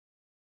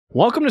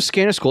Welcome to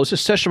Scanner School. This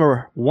is session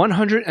number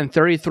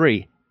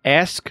 133,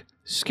 Ask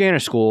Scanner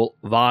School,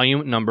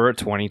 volume number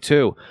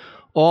 22.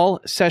 All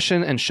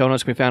session and show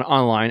notes can be found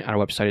online on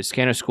our website at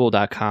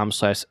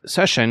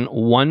scannerschool.com/session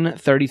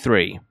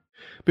 133.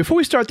 Before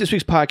we start this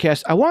week's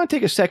podcast, I want to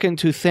take a second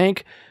to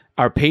thank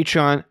our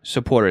Patreon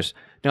supporters.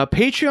 Now,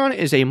 Patreon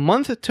is a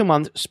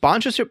month-to-month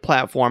sponsorship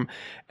platform,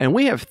 and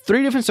we have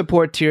 3 different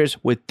support tiers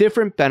with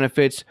different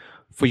benefits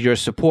for your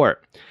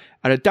support.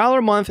 At $1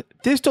 a month,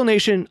 this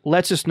donation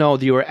lets us know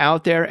that you are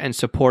out there and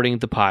supporting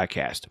the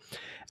podcast.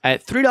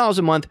 At $3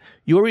 a month,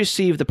 you will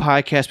receive the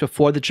podcast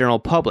before the general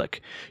public.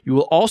 You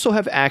will also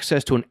have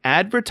access to an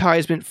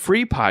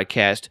advertisement-free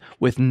podcast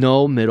with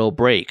no middle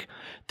break.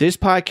 This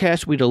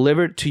podcast will be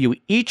delivered to you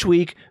each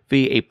week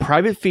via a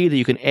private feed that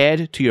you can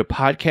add to your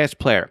podcast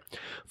player.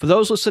 For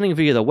those listening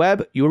via the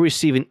web, you will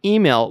receive an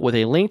email with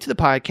a link to the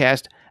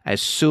podcast as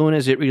soon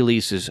as it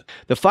releases.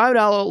 The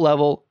 $5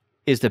 level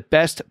is the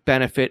best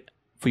benefit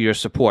for your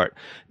support.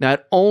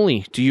 Not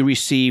only do you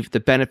receive the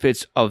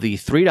benefits of the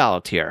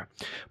 $3 tier,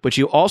 but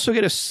you also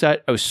get a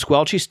set of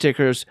Squelchy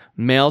stickers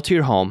mailed to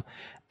your home,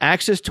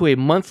 access to a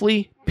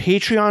monthly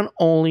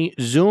Patreon-only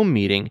Zoom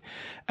meeting,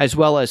 as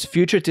well as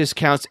future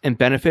discounts and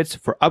benefits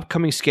for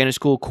upcoming Scanner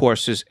School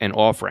courses and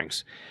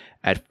offerings.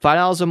 At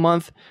 $5 a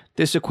month,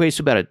 this equates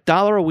to about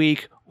 $1 a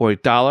week or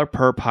 $1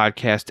 per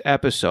podcast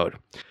episode.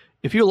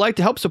 If you would like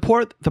to help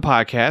support the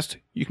podcast,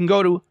 you can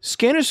go to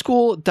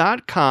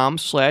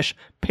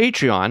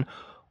scannerschool.com/Patreon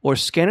or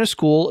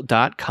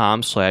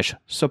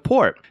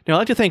scannerschool.com/support. Now, I'd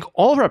like to thank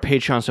all of our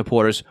Patreon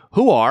supporters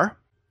who are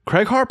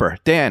Craig Harper,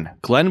 Dan,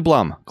 Glenn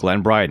Blum,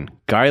 Glenn Bryden,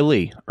 Guy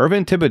Lee,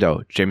 Irvin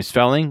Thibodeau, James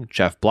Felling,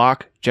 Jeff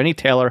Block, Jenny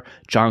Taylor,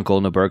 John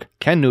Goldenberg,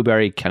 Ken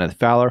Newberry, Kenneth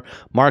Fowler,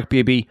 Mark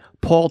Beebe,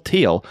 Paul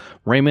Teal,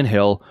 Raymond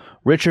Hill,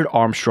 Richard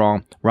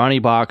Armstrong, Ronnie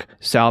Bach,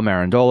 Sal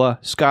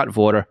Marandola, Scott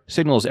Vorder,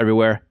 Signals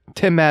Everywhere,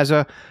 Tim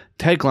Mazza,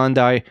 Ted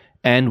Glendie,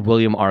 and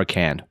William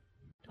Arcand.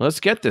 Let's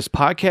get this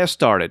podcast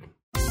started.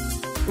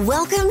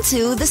 Welcome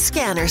to The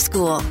Scanner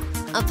School,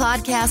 a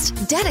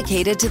podcast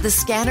dedicated to the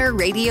scanner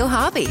radio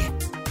hobby.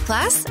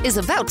 Class is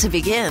about to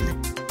begin.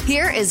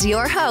 Here is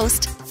your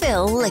host,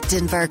 Phil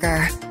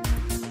Lichtenberger.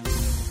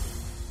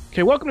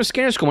 Okay, welcome to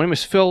Scanner School. My name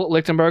is Phil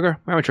Lichtenberger.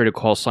 My amateur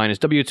call sign is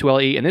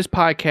W2LE, and this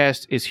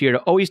podcast is here to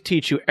always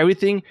teach you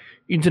everything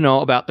you need to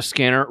know about the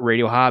scanner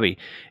radio hobby.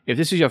 If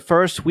this is your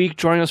first week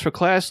joining us for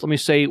class, let me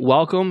say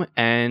welcome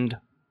and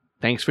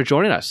thanks for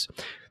joining us.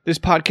 This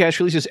podcast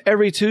releases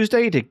every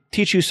Tuesday to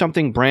teach you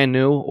something brand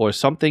new or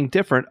something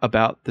different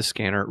about the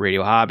scanner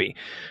radio hobby.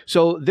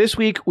 So this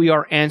week we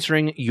are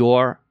answering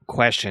your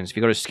questions. If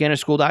you go to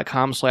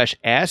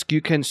scannerschool.com/ask, you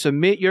can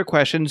submit your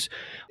questions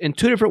in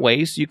 2 different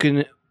ways. You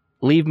can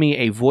leave me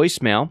a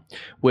voicemail,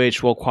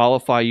 which will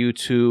qualify you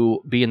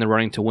to be in the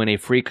running to win a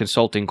free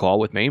consulting call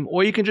with me,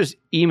 or you can just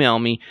email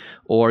me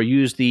or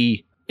use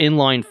the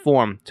inline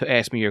form to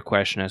ask me your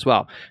question as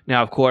well.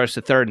 Now, of course,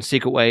 the third and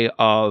secret way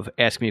of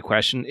asking me a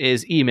question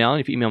is email. And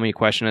if you email me a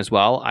question as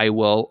well, I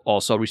will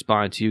also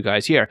respond to you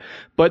guys here.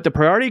 But the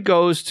priority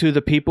goes to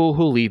the people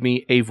who leave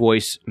me a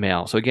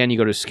voicemail. So again, you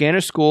go to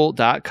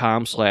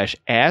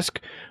scannerschool.com/ask,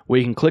 where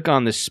you can click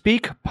on the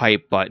Speak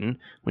Pipe button.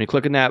 When you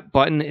click on that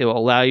button, it will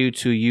allow you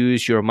to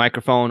use your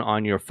microphone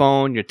on your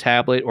phone, your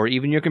tablet, or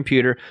even your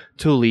computer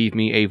to leave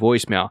me a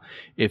voicemail.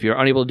 If you're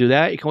unable to do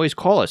that, you can always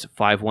call us,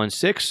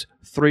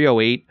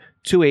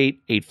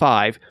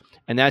 516-308-2885,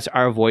 and that's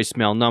our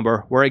voicemail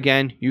number, where,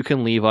 again, you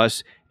can leave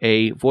us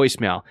a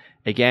voicemail.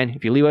 Again,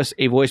 if you leave us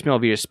a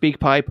voicemail via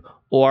SpeakPipe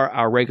or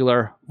our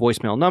regular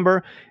voicemail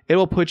number, it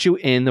will put you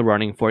in the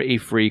running for a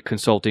free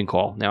consulting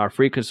call. Now, our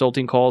free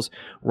consulting calls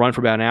run for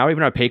about an hour.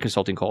 Even our paid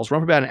consulting calls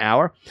run for about an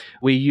hour.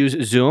 We use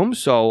Zoom,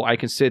 so I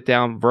can sit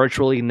down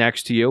virtually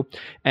next to you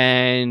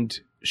and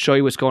show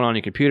you what's going on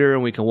your computer,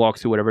 and we can walk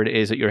through whatever it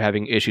is that you're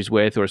having issues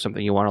with or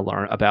something you want to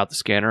learn about the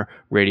scanner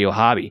radio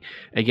hobby.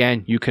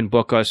 Again, you can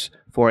book us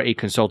for a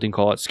consulting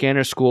call at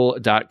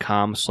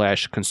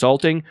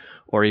scannerschool.com/consulting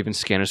or even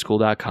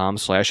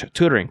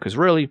scannerschool.com/tutoring, because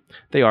really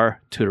they are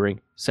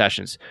tutoring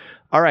sessions.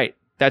 All right,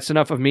 that's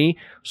enough of me.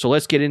 So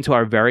let's get into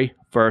our very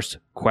first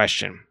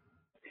question.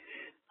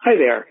 Hi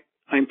there.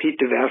 I'm Pete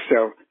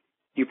DeVasto.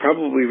 You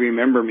probably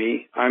remember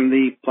me. I'm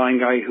the blind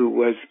guy who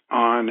was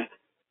on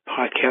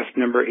podcast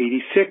number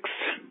 86,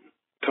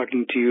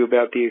 talking to you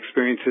about the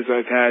experiences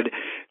I've had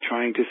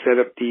trying to set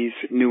up these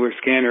newer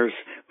scanners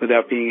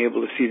without being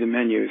able to see the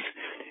menus.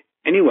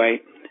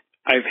 Anyway,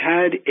 I've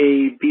had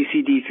a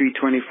BCD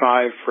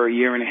 325 for a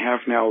year and a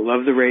half now.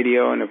 Love the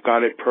radio and I've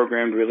got it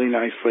programmed really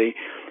nicely.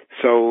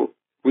 So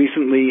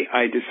recently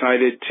I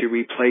decided to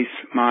replace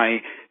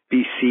my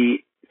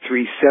BC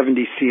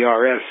 370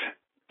 CRS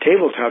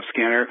tabletop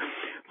scanner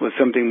with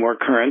something more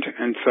current,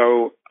 and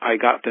so I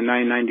got the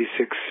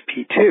 996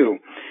 P2.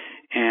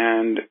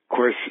 And of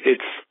course,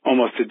 it's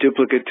almost a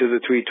duplicate to the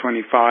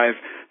 325.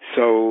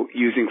 So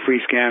using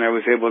FreeScan, I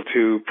was able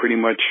to pretty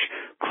much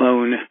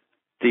clone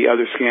the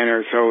other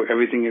scanner. So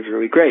everything is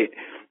really great.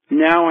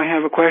 Now I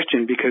have a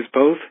question, because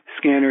both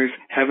scanners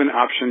have an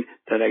option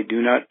that I do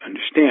not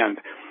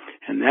understand.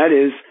 And that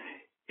is,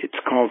 it's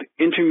called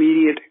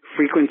intermediate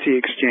frequency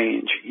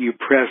exchange. You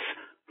press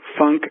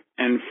funk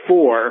and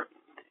 4,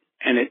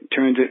 and it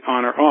turns it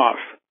on or off.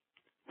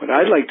 What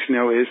I'd like to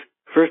know is,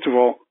 first of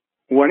all,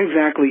 what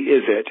exactly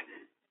is it?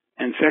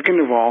 And second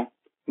of all,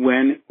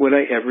 when would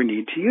I ever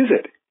need to use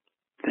it?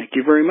 Thank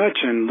you very much,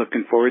 and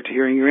looking forward to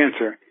hearing your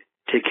answer.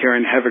 Take care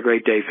and have a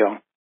great day, Phil.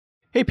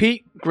 Hey,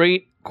 Pete,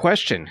 great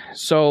question.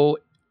 So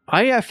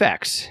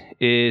IFX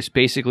is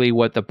basically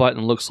what the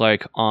button looks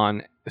like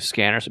on a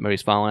scanner.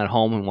 Somebody's following at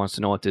home and wants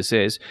to know what this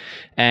is.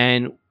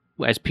 And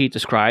as Pete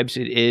describes,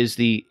 it is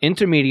the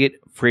intermediate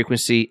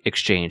frequency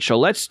exchange. So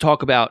let's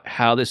talk about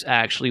how this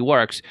actually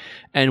works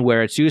and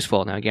where it's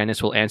useful. Now, again,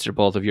 this will answer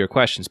both of your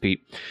questions,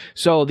 Pete.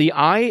 So the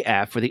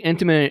IF, or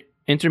the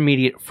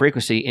intermediate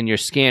frequency in your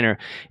scanner,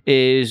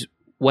 is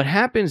what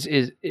happens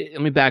is,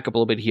 let me back up a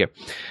little bit here.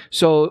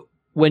 So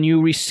when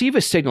you receive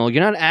a signal,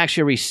 you're not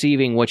actually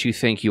receiving what you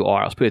think you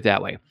are. Let's put it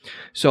that way.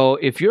 So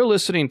if you're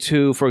listening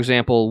to, for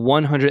example,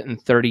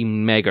 130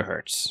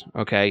 megahertz,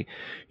 okay,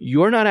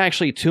 you're not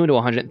actually tuned to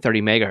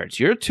 130 megahertz.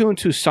 You're tuned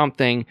to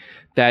something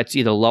that's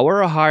either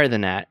lower or higher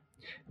than that,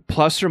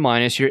 plus or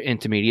minus your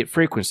intermediate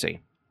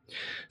frequency.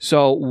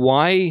 So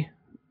why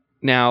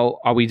now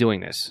are we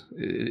doing this?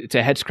 It's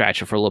a head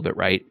scratcher for a little bit,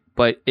 right?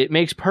 But it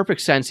makes perfect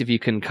sense if you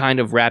can kind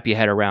of wrap your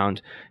head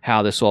around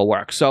how this all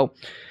works. So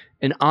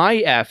an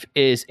IF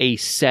is a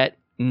set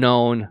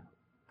known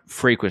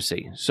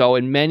frequency. So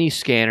in many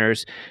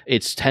scanners,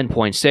 it's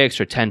 10.6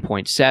 or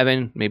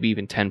 10.7, maybe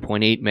even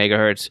 10.8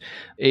 megahertz.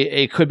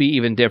 It could be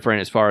even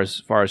different as far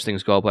as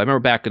things go. But I remember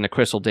back in the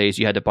crystal days,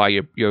 you had to buy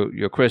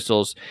your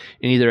crystals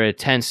in either a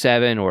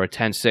 10.7 or a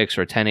 10.6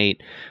 or a 10.8,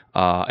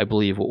 I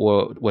believe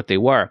what they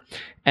were.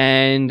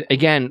 And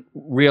again,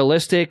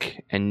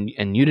 Realistic and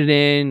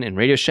Uniden and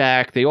Radio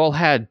Shack, they all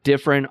had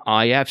different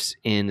IFs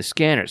in the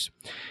scanners.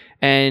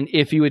 And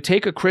if you would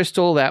take a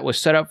crystal that was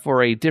set up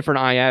for a different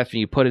IF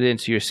and you put it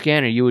into your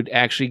scanner, you would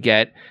actually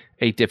get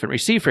a different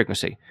receive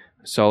frequency.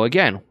 So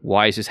again,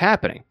 why is this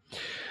happening?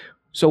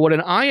 So what an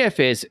IF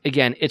is,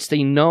 again, it's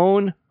the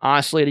known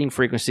oscillating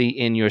frequency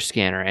in your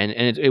scanner.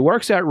 And it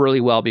works out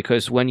really well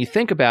because when you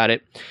think about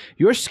it,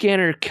 your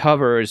scanner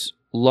covers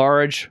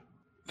large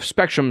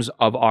spectrums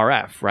of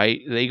RF, right?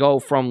 They go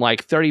from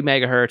like 30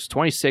 megahertz,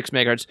 26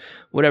 megahertz,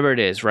 whatever it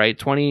is, right?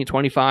 20,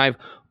 25,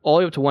 all the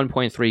way up to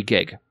 1.3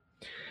 gig.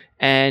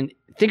 And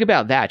think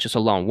about that just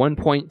alone,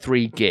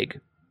 1.3 gig.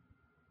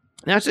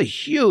 That's a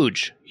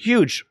huge,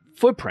 huge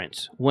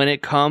footprint when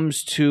it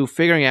comes to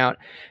figuring out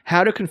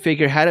how to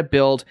configure, how to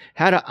build,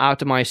 how to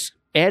optimize,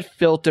 add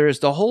filters,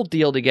 the whole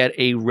deal to get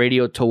a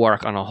radio to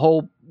work on a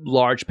whole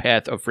large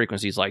path of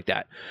frequencies like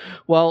that.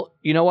 Well,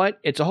 you know what?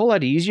 It's a whole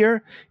lot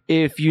easier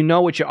if you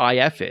know what your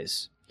IF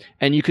is.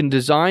 And you can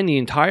design the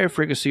entire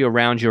frequency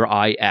around your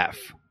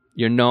IF.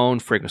 Your known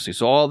frequency.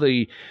 So all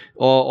the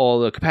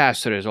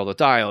capacitors, all the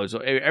diodes,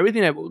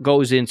 everything that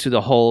goes into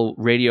the whole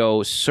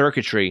radio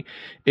circuitry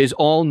is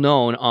all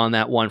known on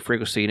that one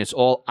frequency, and it's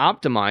all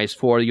optimized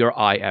for your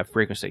IF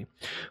frequency.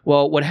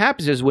 Well, what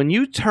happens is when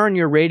you turn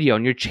your radio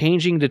and you're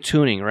changing the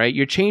tuning, right?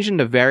 You're changing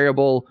the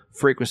variable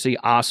frequency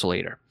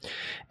oscillator.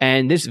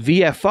 And this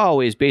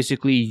VFO is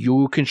basically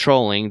you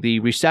controlling the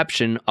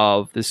reception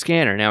of the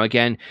scanner. Now,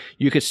 again,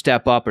 you could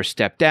step up or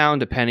step down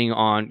depending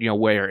on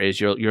where it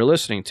is you're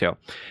listening to.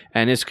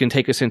 And this can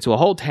take us into a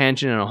whole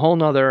tangent and a whole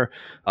nother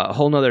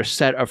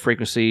set of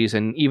frequencies,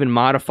 and even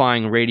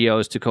modifying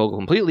radios to go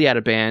completely out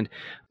of band.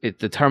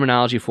 The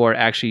terminology for it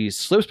actually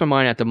slips my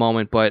mind at the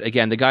moment, but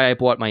again, the guy I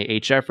bought my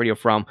HF radio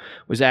from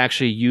was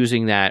actually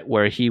using that,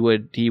 where he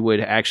would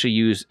actually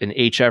use an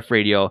HF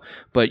radio,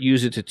 but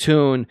use it to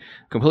tune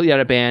completely out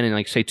of band in,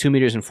 like, say, 2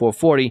 meters and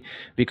 440,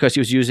 because he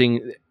was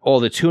using all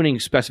the tuning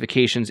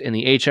specifications in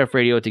the HF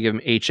radio to give him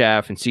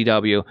HF and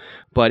CW,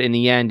 but in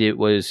the end, he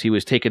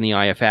was taking the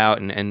IF out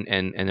and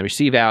the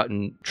receive out,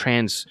 and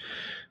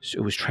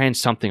it was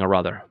trans something or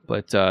other.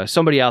 But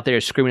somebody out there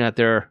is screaming at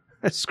their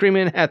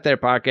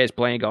podcast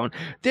playing, going,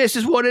 this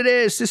is what it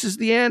is. This is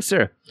the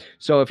answer.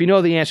 So if you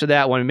know the answer to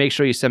that one, make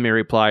sure you send me a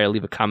reply or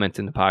leave a comment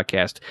in the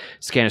podcast,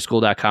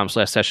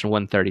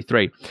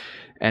 scannerschool.com/session133.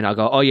 And I'll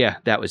go, oh yeah,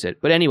 that was it.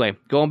 But anyway,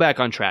 going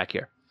back on track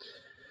here.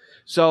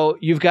 So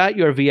you've got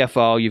your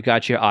VFO, you've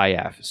got your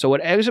IF. So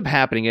what ends up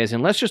happening is,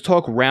 and let's just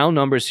talk round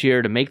numbers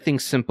here to make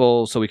things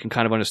simple so we can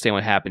kind of understand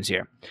what happens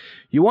here.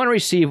 You want to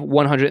receive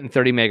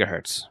 130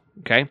 megahertz,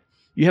 okay?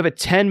 You have a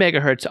 10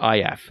 megahertz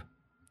IF.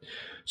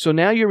 So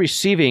now you're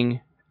receiving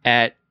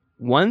at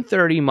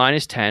 130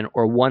 minus 10,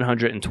 or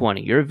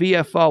 120. Your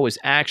VFO is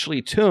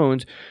actually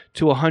tuned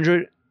to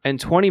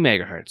 120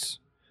 megahertz.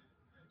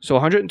 So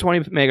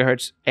 120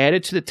 megahertz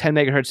added to the 10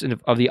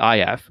 megahertz of the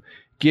IF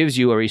gives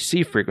you a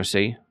receive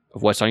frequency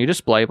of what's on your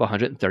display of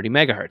 130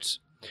 megahertz.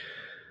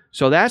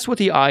 So that's what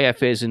the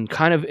IF is, and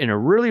kind of in a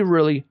really,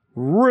 really,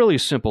 really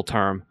simple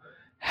term,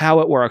 how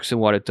it works and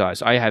what it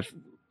does. I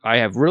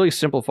have really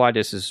simplified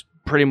this as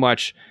pretty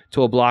much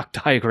to a block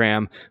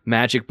diagram,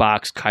 magic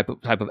box type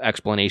of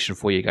explanation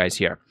for you guys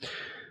here.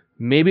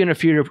 Maybe in a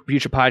future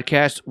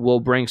podcast, we'll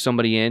bring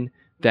somebody in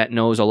that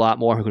knows a lot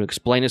more, who can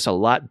explain this a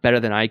lot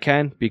better than I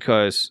can,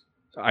 because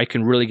I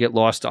can really get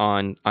lost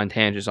on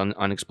tangents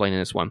on explaining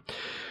this one.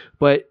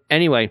 But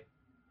anyway,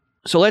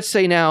 so let's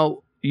say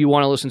now you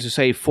want to listen to,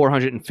 say,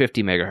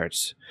 450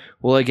 megahertz.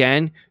 Well,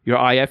 again, your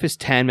IF is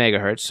 10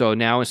 megahertz. So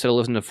now instead of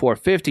listening to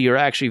 450, your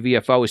actually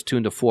VFO is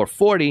tuned to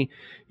 440.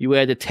 You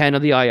add the 10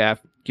 of the IF,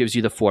 gives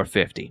you the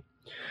 450.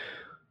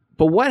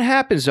 But what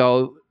happens,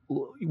 though,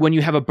 when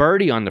you have a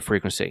birdie on the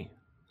frequency?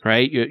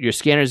 Right? Your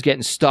scanner is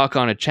getting stuck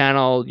on a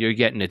channel. You're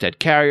getting a dead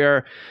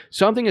carrier.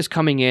 Something is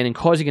coming in and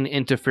causing an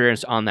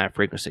interference on that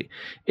frequency.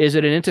 Is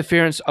it an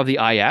interference of the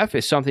IF?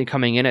 Is something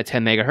coming in at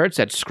 10 megahertz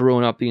that's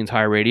screwing up the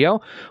entire radio?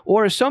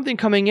 Or is something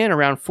coming in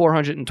around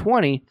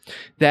 420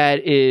 that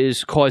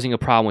is causing a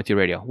problem with your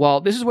radio? Well,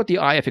 this is what the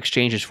IF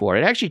exchange is for.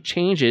 It actually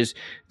changes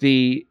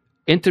the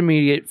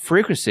intermediate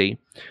frequency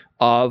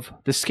of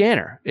the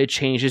scanner. It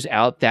changes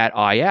out that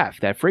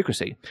IF, that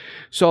frequency.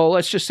 So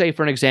let's just say,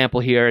 for an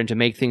example here, and to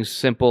make things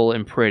simple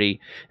and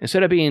pretty,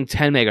 instead of being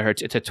 10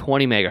 megahertz, it's a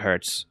 20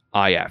 megahertz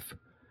IF.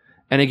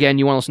 And again,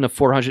 you want to listen to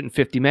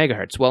 450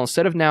 megahertz. Well,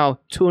 instead of now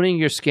tuning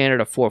your scanner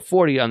to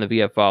 440 on the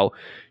VFO,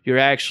 you're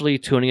actually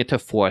tuning it to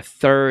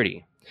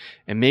 430.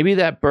 And maybe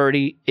that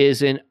birdie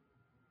isn't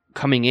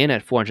coming in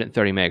at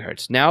 430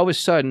 megahertz. Now, all of a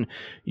sudden,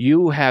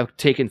 you have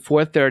taken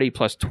 430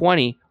 plus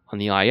 20 on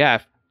the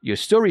IF. You're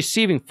still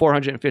receiving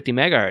 450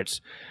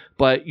 megahertz,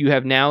 but you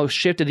have now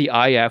shifted the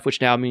IF,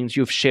 which now means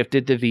you've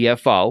shifted the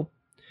VFO,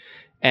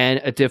 and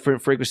a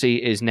different frequency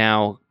is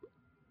now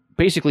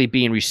basically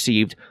being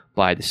received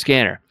by the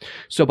scanner.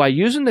 So by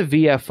using the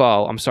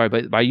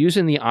VFO, by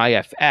using the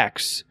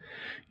IFX,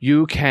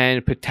 you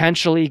can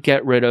potentially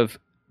get rid of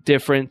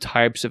different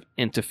types of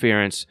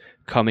interference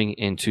coming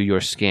into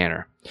your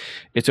scanner.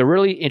 It's a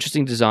really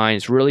interesting design.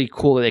 It's really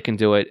cool that they can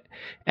do it,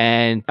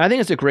 and I think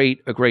it's a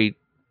great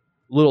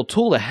little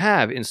tool to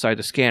have inside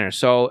the scanner.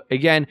 So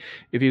again,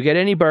 if you get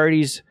any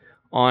birdies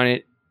on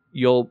it,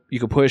 you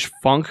can push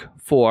Func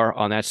 4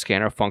 on that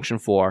scanner, function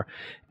 4.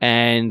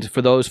 And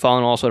for those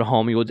following also at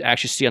home, you would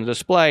actually see on the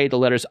display the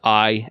letters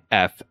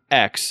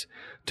IFX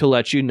to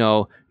let you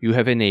know you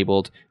have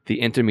enabled the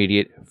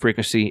intermediate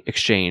frequency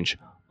exchange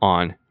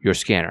on your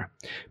scanner.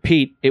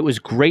 Pete, it was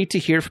great to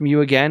hear from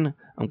you again.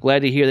 I'm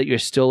glad to hear that you're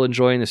still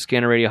enjoying the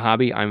scanner radio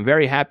hobby. I'm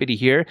very happy to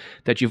hear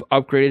that you've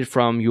upgraded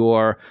from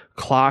your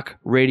clock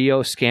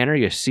radio scanner,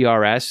 your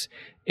CRS,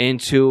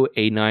 into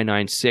a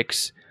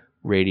 996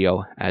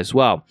 radio as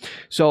well.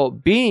 So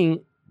being,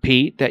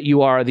 Pete, that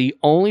you are the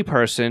only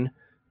person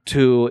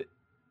to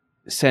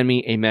send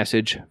me a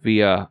message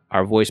via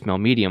our voicemail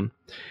medium,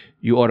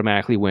 you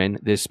automatically win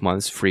this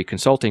month's free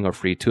consulting or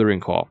free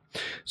tutoring call.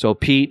 So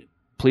Pete,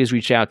 please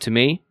reach out to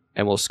me,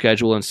 and we'll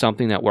schedule in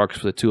something that works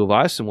for the two of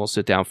us, and we'll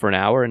sit down for an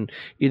hour, and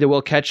either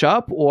we'll catch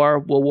up or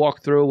we'll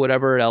walk through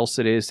whatever else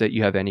it is that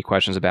you have any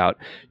questions about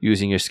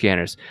using your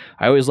scanners.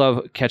 I always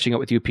love catching up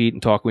with you, Pete,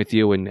 and talking with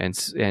you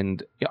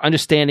and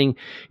understanding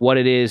what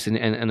it is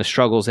and the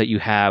struggles that you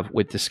have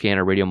with the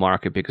scanner radio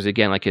market, because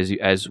again, like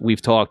as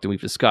we've talked and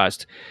we've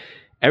discussed,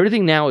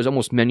 everything now is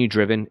almost menu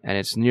driven, and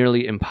it's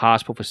nearly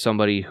impossible for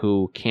somebody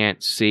who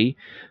can't see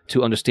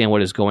to understand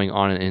what is going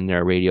on in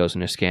their radios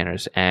and their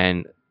scanners.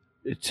 And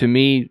to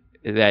me,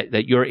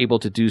 that you're able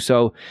to do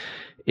so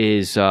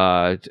is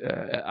I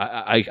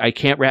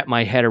can't wrap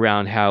my head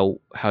around how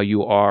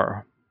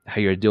you're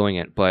doing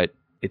it, but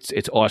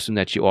it's awesome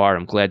that you are.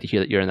 I'm glad to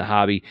hear that you're in the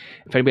hobby.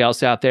 If anybody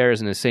else out there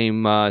is in the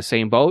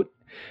same boat,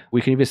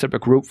 we can even set up a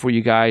group for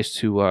you guys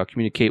to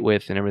communicate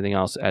with and everything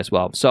else as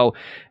well. So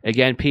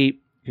again,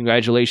 Pete,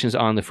 congratulations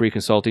on the free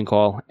consulting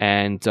call,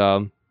 and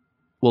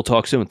we'll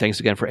talk soon. Thanks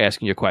again for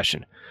asking your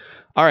question.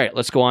 All right,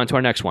 let's go on to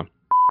our next one.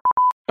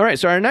 All right,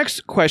 so our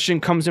next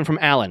question comes in from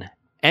Alan,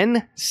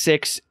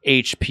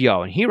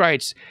 N6HPO, and he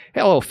writes,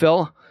 "Hello,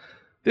 Phil.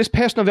 This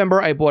past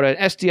November, I bought an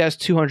SDS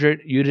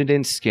 200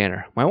 Uniden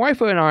scanner. My wife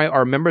and I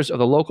are members of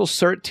the local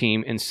CERT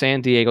team in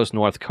San Diego's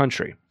North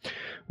Country.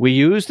 We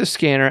use the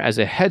scanner as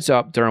a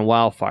heads-up during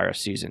wildfire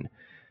season.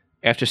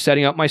 After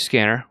setting up my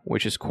scanner,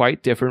 which is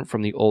quite different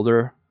from the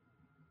older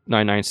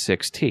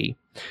 996T,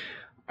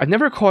 I've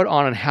never caught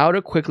on how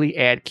to quickly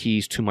add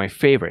keys to my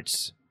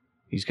favorites."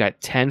 He's got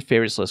 10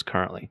 favorites list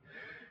currently.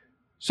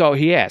 So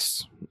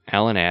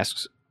Alan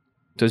asks,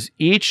 does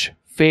each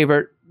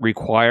favorite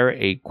require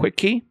a quick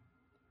key?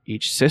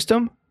 Each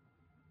system?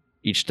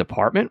 Each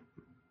department?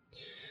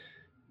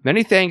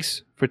 Many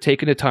thanks for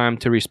taking the time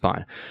to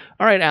respond.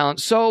 All right, Alan.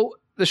 So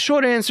the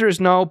short answer is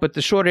no, but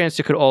the short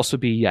answer could also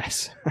be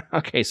yes.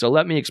 Okay, so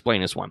let me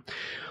explain this one.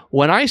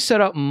 When I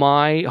set up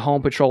my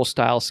Home Patrol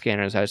style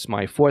scanners, that's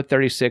my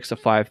 436, the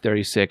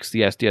 536,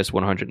 the SDS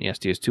 100, and the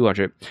SDS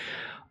 200,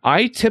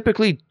 I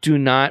typically do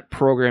not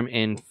program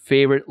in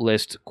favorite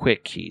list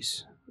quick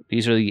keys.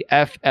 These are the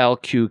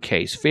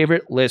FLQKs,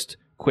 favorite list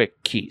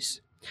quick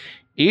keys.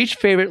 Each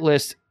favorite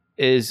list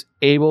is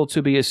able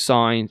to be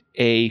assigned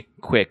a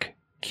quick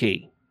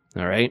key,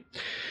 all right?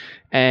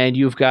 And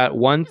you've got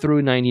 1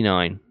 through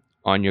 99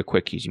 on your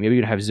quick keys. Maybe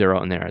you'd have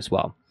 0 in there as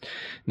well.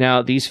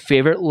 Now, these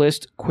favorite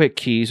list quick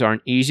keys are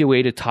an easy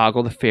way to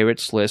toggle the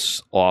favorites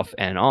lists off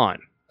and on.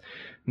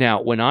 Now,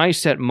 when I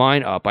set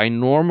mine up, I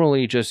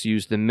normally just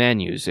use the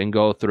menus and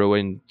go through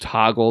and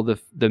toggle the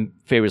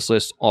favorites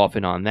list off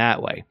and on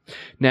that way.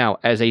 Now,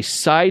 as a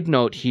side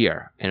note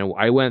here, and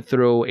I went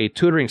through a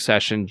tutoring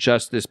session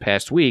just this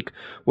past week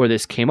where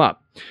this came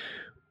up.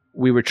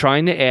 We were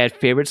trying to add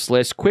favorites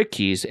list quick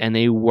keys, and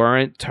they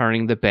weren't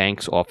turning the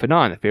banks off and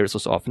on, the favorites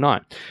list off and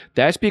on.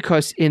 That's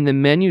because in the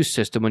menu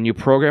system, when you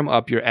program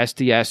up your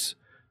SDS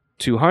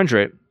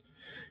 200,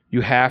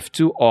 you have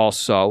to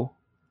also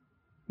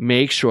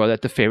make sure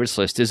that the favorites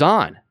list is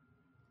on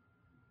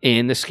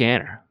in the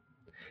scanner.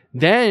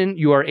 Then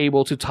you are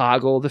able to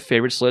toggle the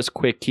favorites list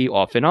quick key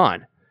off and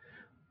on.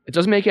 It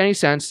doesn't make any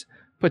sense,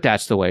 but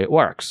that's the way it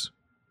works.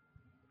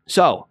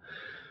 So,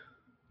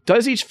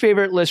 does each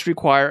favorite list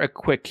require a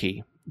quick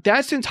key?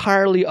 That's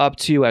entirely up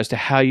to you as to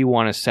how you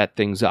want to set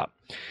things up.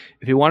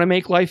 If you want to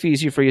make life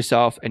easier for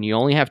yourself and you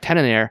only have 10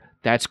 in there,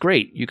 that's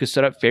great. You can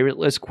set up favorite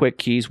list quick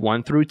keys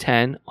 1 through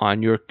 10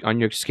 on your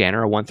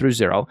scanner, or 1 through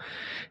 0,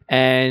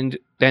 and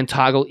then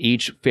toggle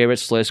each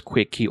favorites list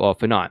quick key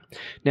off and on.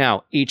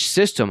 Now, each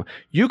system,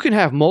 you can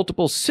have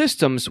multiple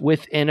systems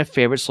within a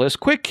favorites list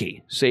quick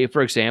key. Say,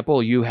 for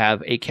example, you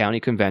have a county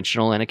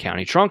conventional and a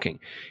county trunking.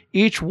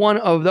 Each one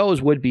of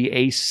those would be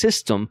a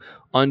system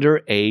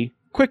under a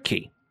quick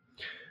key.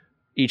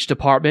 Each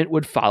department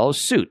would follow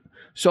suit.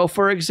 So,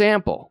 for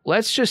example,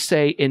 let's just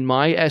say in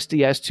my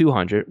SDS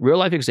 200, real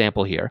life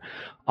example here,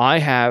 I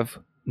have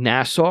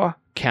Nassau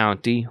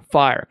County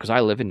Fire because I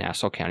live in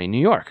Nassau County,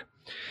 New York.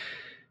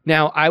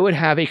 Now, I would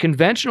have a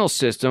conventional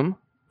system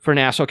for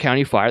Nassau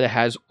County Fire that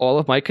has all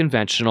of my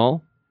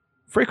conventional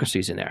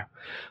frequencies in there.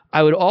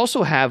 I would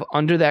also have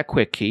under that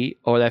quick key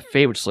or that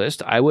favorites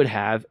list, I would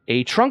have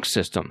a trunk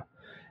system,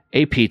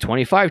 a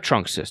P25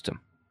 trunk system.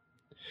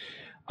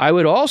 I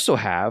would also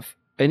have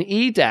an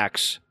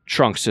EDAX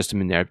trunk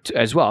system in there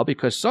as well,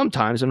 because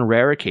sometimes on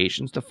rare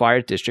occasions, the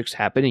fire districts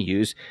happen to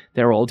use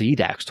their old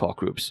EDAX talk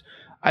groups.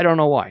 I don't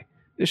know why.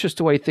 It's just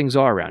the way things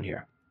are around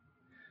here.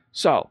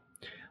 So,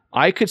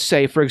 I could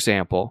say, for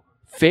example,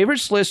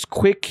 favorites list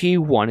quick key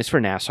 1 is for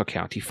Nassau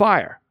County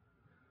Fire.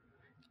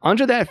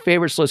 Under that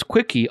favorites list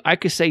quick key, I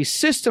could say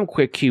system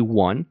quick key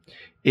 1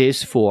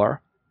 is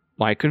for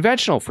my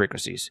conventional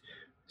frequencies.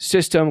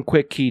 System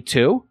quick key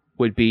 2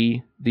 would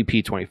be the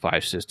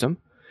P25 system.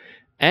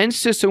 And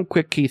system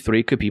quick key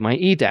 3 could be my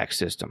EDAX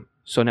system.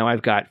 So now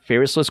I've got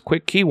favorites list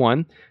quick key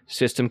 1,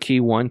 system key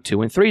 1,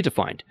 2, and 3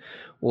 defined.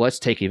 Well, let's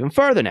take even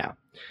further now.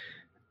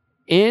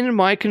 In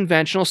my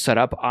conventional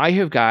setup, I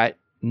have got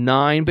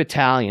 9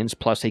 battalions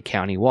plus a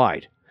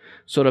county-wide.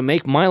 So to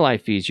make my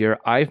life easier,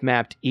 I've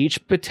mapped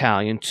each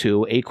battalion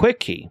to a quick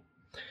key.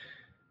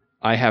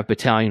 I have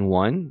battalion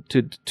 1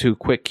 to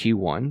quick key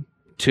 1,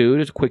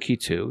 2 to quick key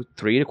 2,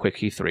 3 to quick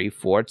key 3,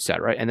 4,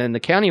 etc. And then the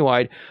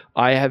county-wide,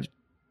 I have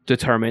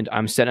determined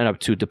I'm setting it up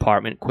to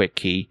department quick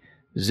key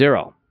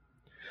 0.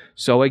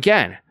 So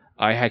again,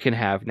 I can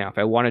have, now if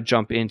I want to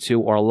jump into,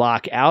 or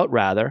lock out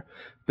rather,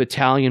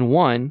 battalion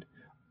 1,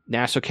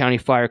 Nassau County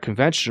Fire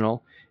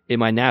Conventional, in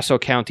my Nassau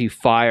County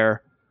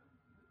Fire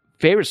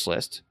favorites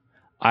list,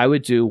 I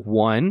would do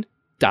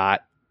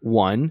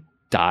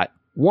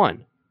 1.1.1.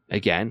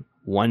 Again,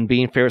 1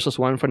 being favorites list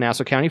 1 for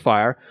Nassau County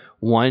Fire,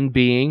 1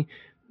 being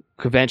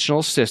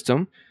conventional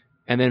system,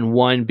 and then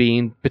 1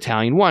 being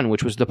battalion 1,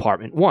 which was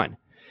department 1.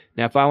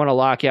 Now, if I want to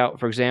lock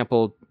out, for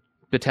example,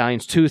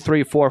 battalions 2,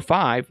 3, 4,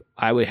 5,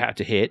 I would have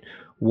to hit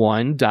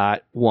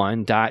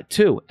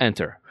 1.1.2,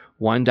 enter.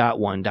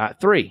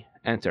 1.1.3,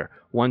 enter.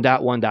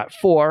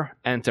 1.1.4,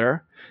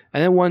 enter.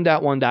 And then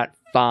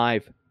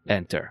 1.1.5,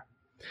 enter.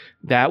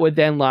 That would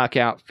then lock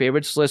out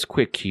favorites list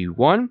quick key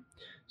 1,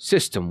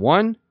 system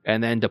 1,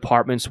 and then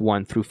departments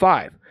 1 through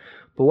 5.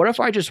 But what if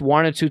I just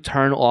wanted to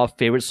turn off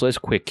favorites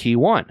list quick key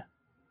 1?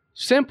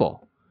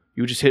 Simple.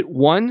 You just hit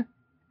 1,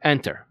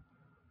 enter.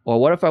 Or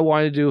what if I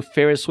wanted to do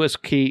favorites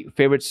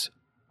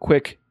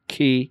quick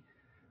key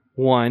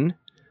 1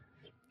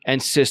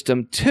 and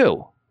system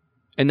 2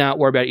 and not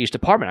worry about each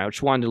department? I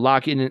just wanted to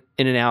lock in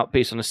and out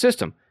based on the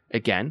system.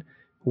 Again,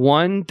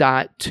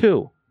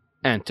 1.2,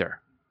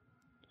 enter.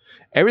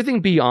 Everything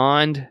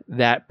beyond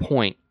that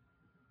point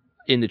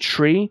in the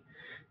tree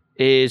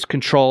is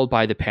controlled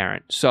by the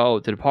parent. So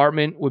the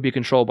department would be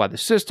controlled by the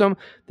system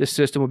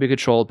would be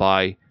controlled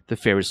by the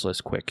favorites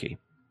list quick key.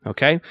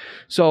 Okay,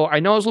 so I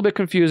know it's a little bit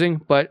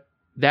confusing, but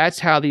that's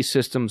how these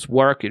systems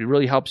work. It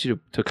really helps you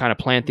to kind of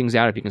plan things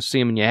out if you can see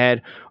them in your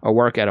head or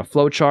work at a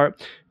flow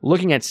chart.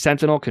 Looking at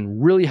Sentinel can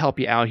really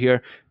help you out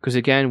here because,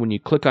 again, when you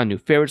click on new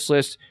favorites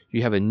list,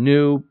 you have a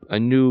new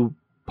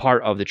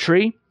part of the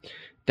tree.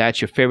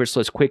 That's your favorites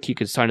list quick key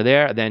consigned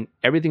there. And then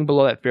everything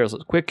below that favorites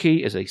list quick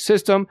key is a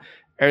system.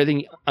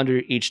 Everything under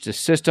each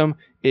system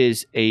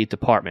is a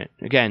department.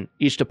 Again,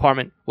 each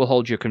department will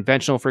hold your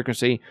conventional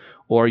frequency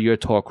or your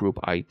talk group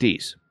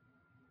IDs.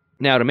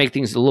 Now, to make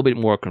things a little bit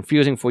more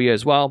confusing for you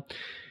as well,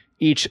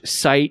 each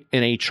site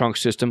in a trunk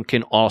system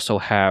can also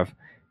have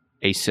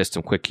a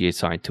system quick key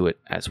assigned to it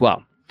as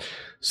well.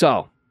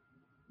 So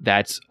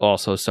that's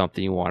also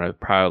something you want to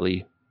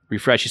probably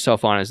refresh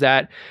yourself on is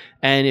that.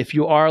 And if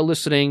you are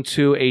listening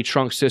to a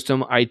trunk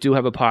system, I do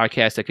have a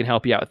podcast that can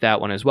help you out with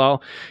that one as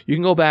well. You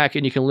can go back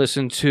and you can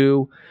listen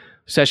to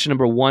session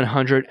number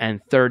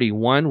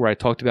 131, where I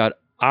talked about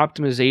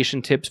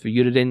optimization tips for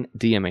Uniden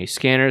DMA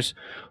scanners.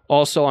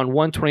 Also on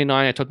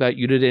 129, I talked about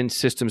Uniden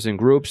systems and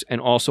groups.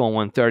 And also on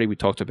 130, we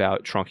talked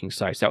about trunking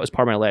sites. That was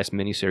part of my last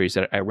mini-series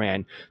that I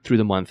ran through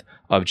the month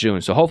of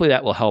June. So hopefully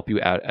that will help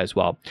you out as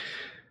well.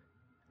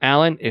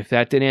 Alan, if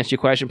that didn't answer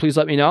your question, please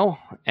let me know,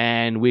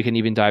 and we can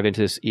even dive into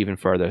this even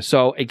further.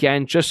 So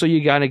again, just so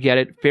you gotta get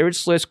it,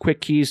 favorites list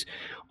quick keys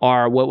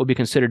are what would be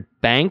considered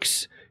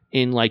banks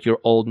in like your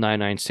old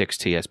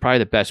 996T. That's probably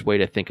the best way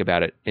to think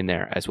about it in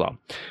there as well.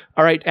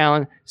 All right,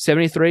 Alan,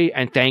 73,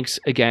 and thanks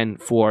again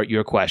for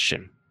your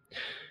question.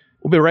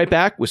 We'll be right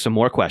back with some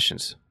more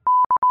questions.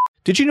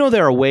 Did you know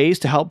there are ways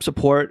to help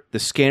support the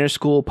Scanner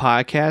School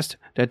podcast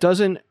that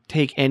doesn't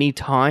take any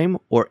time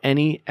or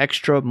any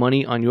extra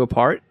money on your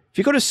part? If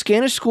you go to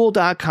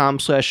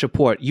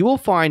scannerschool.com/support, you will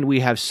find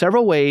we have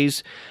several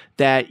ways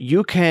that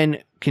you can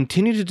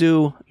continue to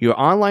do your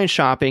online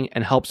shopping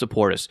and help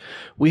support us.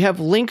 We have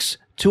links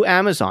to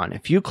Amazon.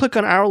 If you click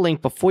on our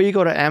link before you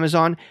go to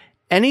Amazon,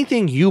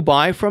 anything you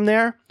buy from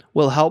there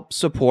will help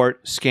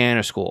support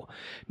Scanner School.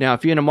 Now,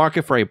 if you're in the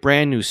market for a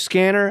brand new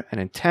scanner, an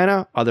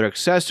antenna, other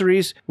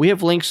accessories, we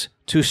have links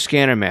to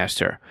Scanner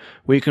Master,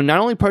 where you can not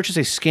only purchase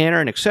a scanner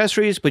and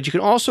accessories, but you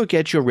can also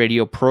get your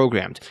radio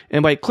programmed.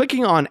 And by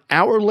clicking on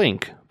our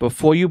link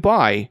before you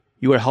buy,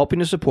 you are helping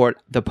to support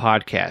the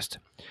podcast.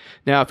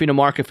 Now, if you're in the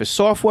market for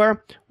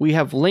software, we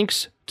have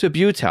links to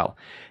Butel.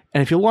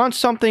 And if you want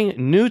something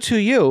new to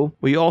you,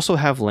 we also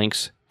have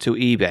links to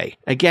eBay.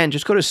 Again,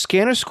 just go to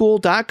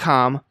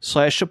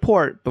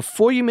scannerschool.com/support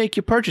before you make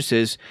your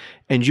purchases,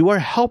 and you are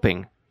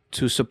helping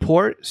to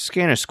support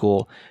Scanner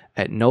School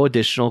at no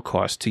additional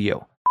cost to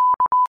you.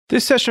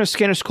 This session of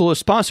Scanner School is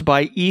sponsored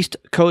by East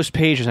Coast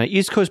Pagers. Now,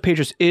 East Coast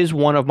Pagers is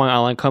one of my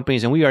online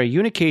companies, and we are a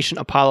Unication,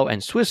 Apollo,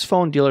 and Swiss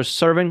phone dealers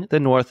serving the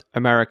North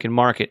American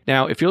market.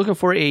 Now, if you're looking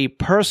for a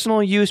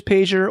personal use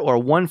pager or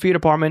one for your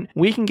department,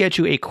 we can get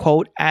you a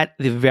quote at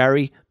the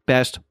very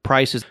best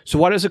prices. So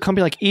why does a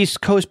company like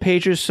East Coast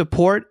Pagers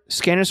support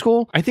Scanner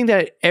School? I think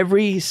that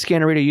every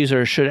scanner radio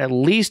user should at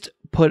least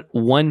put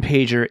one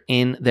pager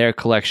in their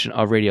collection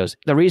of radios.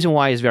 The reason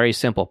why is very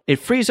simple. It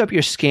frees up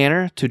your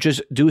scanner to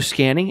just do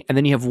scanning, and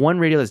then you have one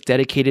radio that's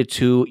dedicated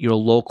to your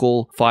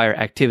local fire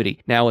activity.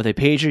 Now with a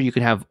pager, you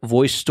can have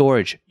voice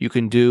storage. You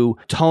can do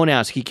tone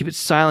outs. You can keep it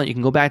silent. You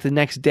can go back the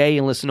next day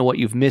and listen to what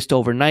you've missed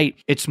overnight.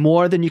 It's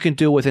more than you can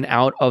do with an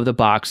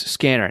out-of-the-box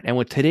scanner. And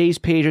with today's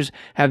pagers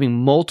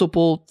having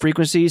multiple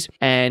frequencies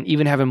and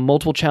even having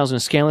multiple channels in a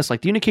scan list,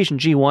 like the Unication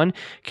G1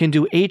 can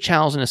do 8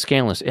 channels in a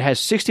scan list. It has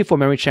 64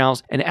 memory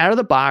channels, and out of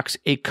the box,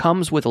 it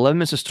comes with 11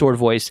 minutes of stored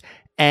voice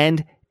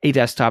and a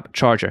desktop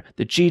charger.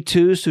 The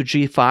G2s to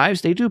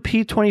G5s, they do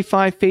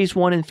P25 phase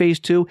 1 and phase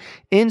 2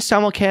 in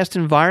simulcast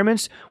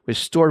environments with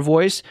stored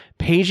voice,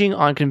 paging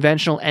on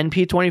conventional and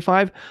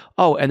P25.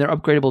 Oh, and they're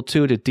upgradable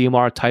too to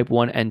DMR Type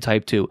 1 and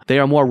Type 2. They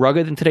are more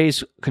rugged than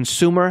today's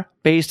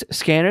consumer-based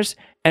scanners.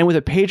 And with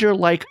a pager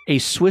like a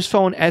Swiss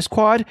phone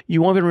S-Quad,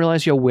 you won't even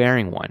realize you're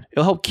wearing one.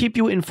 It'll help keep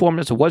you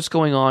informed as to what's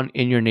going on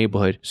in your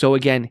neighborhood. So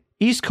again,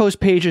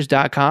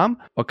 eastcoastpagers.com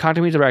or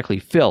contact me directly,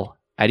 Phil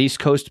at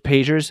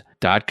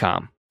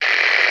eastcoastpagers.com.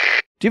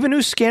 Do you have a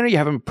new scanner? You're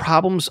having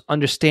problems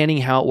understanding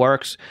how it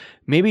works?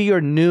 Maybe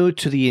you're new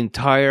to the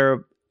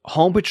entire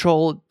Home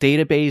Patrol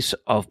database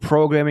of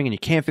programming and you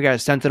can't figure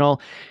out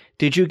Sentinel.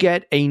 Did you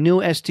get a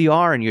new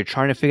SDR and you're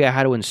trying to figure out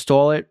how to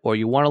install it? Or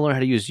you want to learn how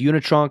to use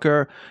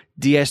Unitrunker,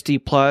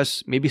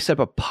 DSD+, maybe set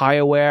up a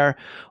PieAware,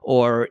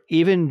 or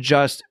even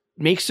just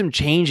make some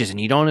changes and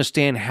you don't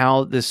understand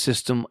how this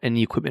system and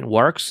the equipment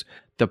works?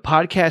 The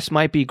podcast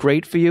might be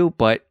great for you,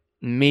 but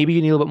maybe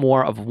you need a little bit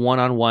more of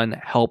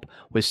one-on-one help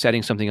with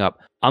setting something up.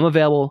 I'm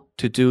available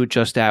to do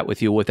just that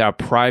with you with our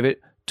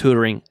private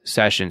tutoring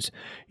sessions.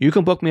 You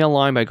can book me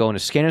online by going to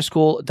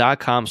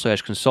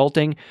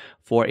scannerschool.com/consulting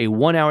for a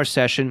 1-hour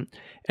session.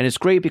 And it's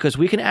great because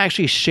we can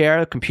actually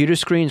share computer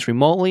screens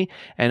remotely,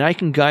 and I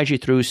can guide you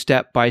through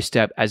step by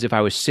step as if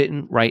I was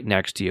sitting right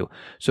next to you.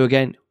 So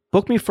again,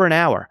 book me for an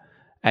hour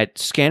at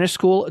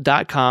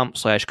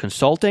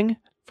scannerschool.com/consulting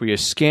for your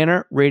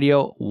scanner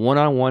radio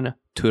one-on-one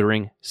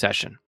tutoring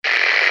session.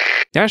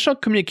 National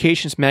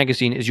Communications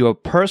Magazine is your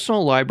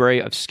personal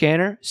library of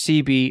scanner,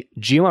 CB,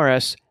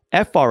 GMRS,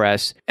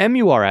 FRS,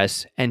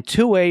 MURS, and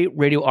two-way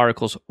radio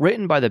articles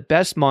written by the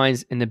best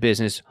minds in the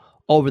business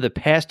over the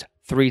past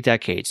 3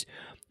 decades.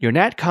 Your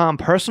NatCom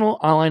personal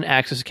online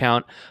access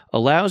account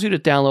allows you to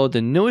download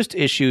the newest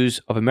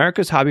issues of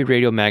America's Hobby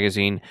Radio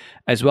magazine,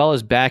 as well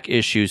as back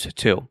issues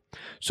too.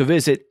 So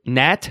visit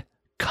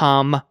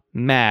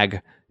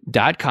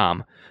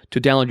natcommag.com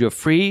to download your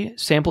free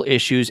sample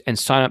issues and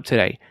sign up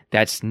today.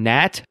 That's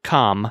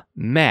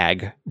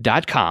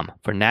natcommag.com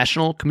for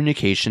National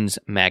Communications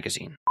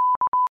Magazine.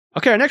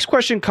 Okay, our next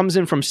question comes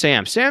in from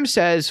Sam. Sam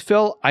says,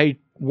 Phil, I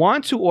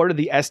want to order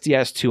the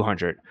SDS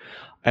 200.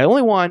 I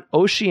only want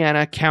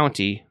Oceana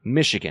County,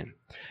 Michigan.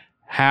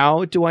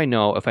 How do I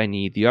know if I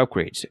need the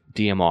upgrades?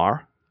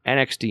 DMR,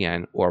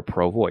 NXDN, or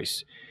Pro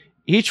Voice?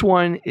 Each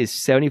one is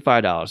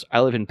 $75. I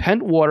live in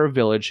Pentwater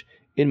Village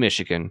in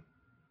Michigan.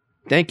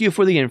 Thank you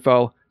for the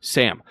info,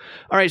 Sam.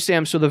 All right,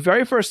 Sam, so the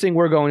very first thing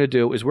we're going to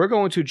do is we're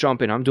going to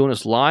jump in. I'm doing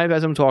this live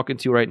as I'm talking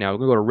to you right now. We're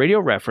going to go to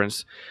Radio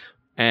Reference,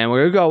 and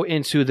we're going to go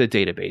into the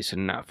database.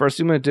 And first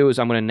thing I'm going to do is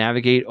I'm going to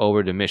navigate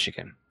over to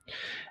Michigan.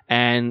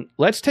 And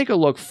let's take a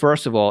look,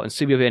 first of all, and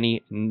see if we have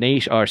any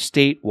or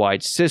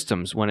statewide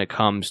systems when it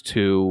comes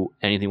to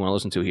anything we want to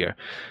listen to here.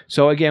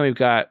 So, again, we've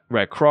got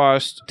Red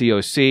Cross,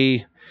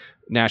 DOC,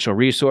 Natural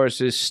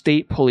Resources,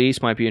 State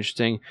Police might be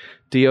interesting,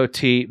 DOT,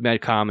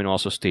 MedCom, and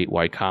also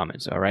statewide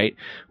commons, all right?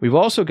 We've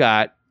also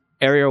got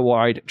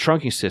area-wide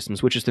trunking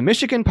systems, which is the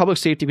Michigan Public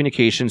Safety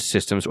Communications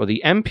Systems, or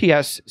the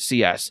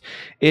MPSCS.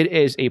 It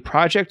is a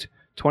Project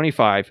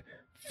 25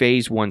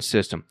 Phase 1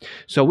 system.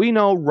 So we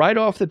know right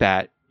off the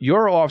bat,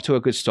 you're off to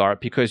a good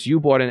start because you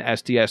bought an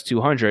SDS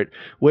 200,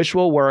 which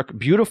will work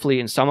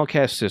beautifully in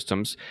simulcast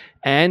systems.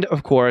 And,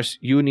 of course,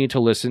 you need to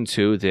listen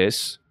to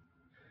this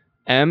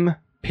MPSCS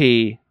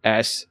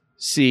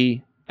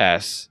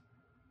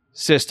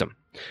system.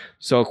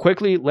 So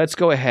quickly, let's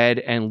go ahead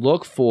and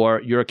look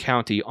for your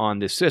county on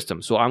this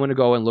system. So I'm going to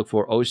go and look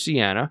for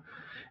Oceana.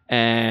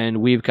 And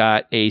we've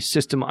got a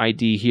system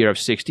ID here of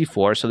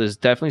 64. So there's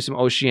definitely some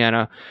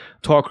Oceana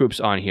talk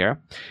groups on here.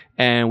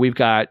 And we've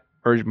got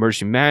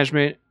Emergency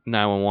Management,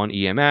 911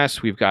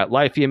 EMS. We've got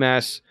Life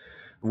EMS,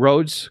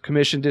 Roads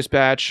Commission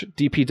Dispatch,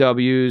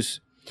 DPWs.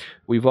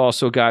 We've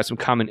also got some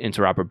common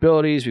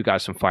interoperabilities. We've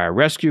got some fire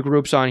rescue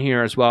groups on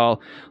here as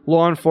well.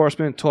 Law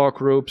enforcement talk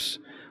groups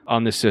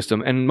on the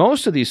system. And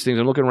most of these things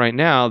I'm looking right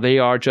now, they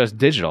are just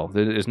digital.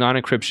 There's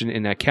non-encryption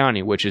in that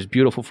county, which is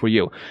beautiful for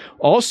you.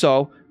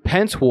 Also,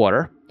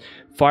 Pentwater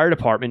Fire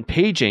Department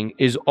paging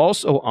is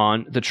also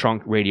on the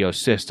trunk radio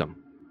system.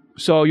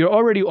 So you're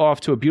already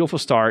off to a beautiful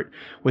start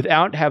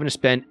without having to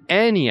spend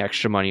any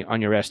extra money on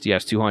your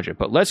SDS 200.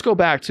 But let's go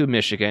back to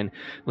Michigan.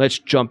 Let's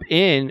jump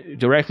in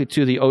directly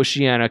to the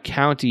Oceana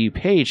County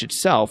page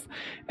itself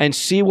and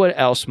see what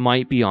else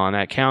might be on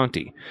that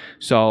county.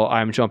 So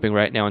I'm jumping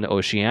right now into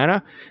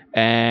Oceana,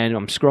 and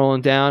I'm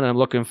scrolling down, and I'm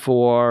looking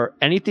for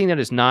anything that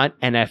is not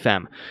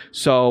NFM.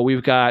 So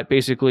we've got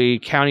basically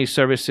county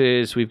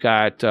services. We've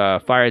got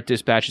fire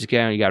dispatches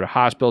again. You got a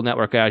hospital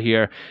network out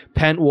here.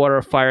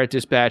 Pentwater Fire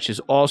Dispatch is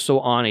also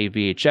on a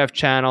VHF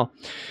channel.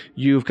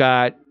 You've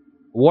got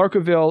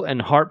Walkerville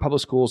and Hart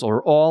Public Schools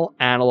are all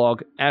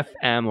analog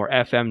FM or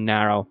FM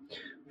narrow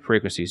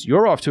frequencies.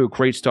 You're off to a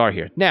great start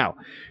here. Now,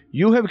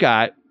 you have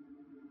got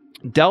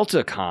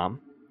Deltacom,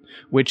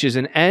 which is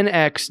an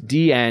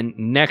NXDN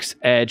Next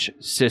Edge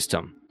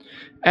system.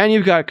 And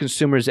you've got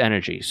Consumers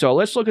Energy. So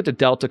let's look at the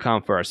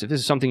Deltacom first. If this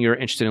is something you're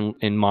interested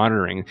in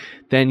monitoring,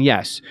 then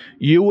yes,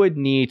 you would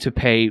need to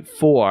pay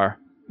for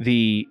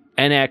the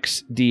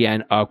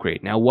NXDN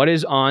upgrade. Now, what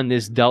is on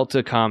this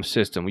Deltacom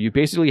system? You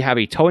basically have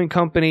a towing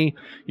company,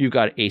 you've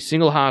got a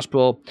single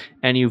hospital,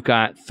 and you've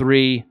got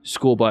 3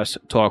 school bus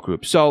talk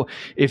groups. So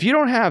if you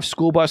don't have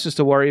school buses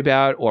to worry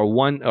about, or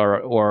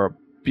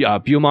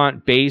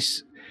Beaumont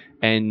Base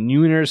and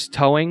Newners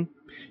Towing,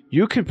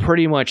 you can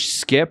pretty much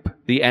skip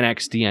the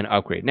NXDN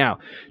upgrade. Now,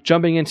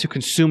 jumping into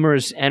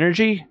Consumers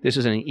Energy, this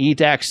is an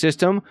EDAC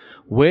system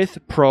with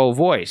Pro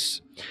Voice.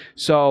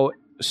 So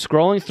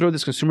scrolling through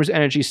this Consumers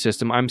Energy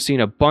system, I'm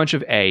seeing a bunch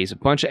of A's, a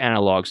bunch of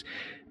analogs,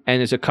 and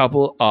there's a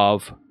couple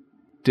of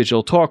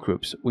digital talk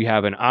groups. We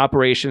have an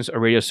operations, a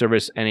radio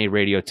service, and a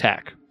radio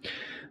tech.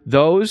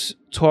 Those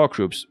talk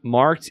groups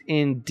marked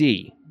in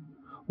D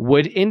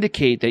would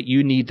indicate that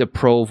you need the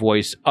Pro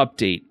Voice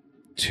update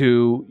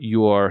to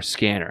your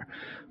scanner.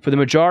 For the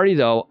majority,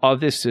 though, of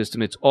this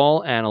system, it's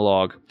all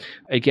analog.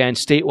 Again,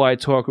 statewide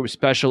talk groups,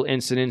 special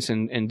incidents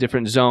in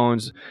different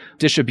zones,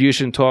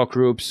 distribution talk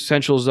groups,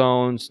 central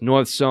zones,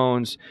 north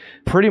zones.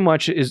 Pretty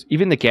much is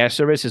even the gas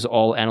service is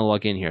all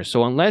analog in here.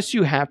 So unless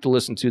you have to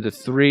listen to the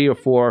 3 or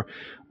 4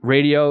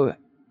 radio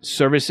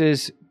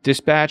services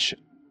dispatch,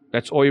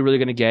 that's all you're really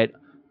going to get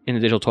in the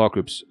digital talk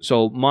groups.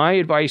 So my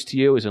advice to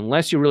you is,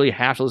 unless you really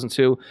have to listen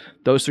to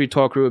those 3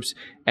 talk groups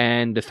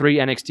and the 3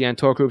 NXDN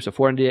talk groups, the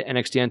 4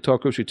 NXDN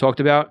talk groups we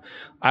talked about,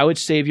 I would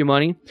save you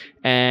money,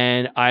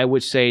 and I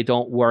would say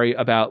don't worry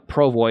about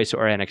Pro Voice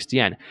or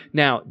NXDN.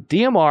 Now,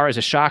 DMR is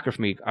a shocker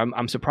for me.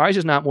 I'm surprised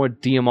there's not more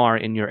DMR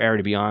in your area,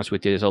 to be honest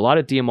with you. There's a lot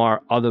of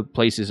DMR other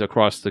places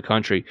across the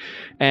country.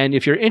 And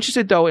if you're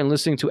interested, though, in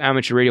listening to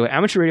amateur radio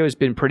has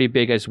been pretty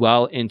big as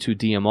well into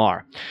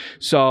DMR.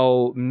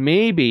 So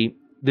maybe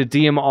the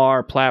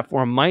DMR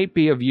platform might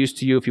be of use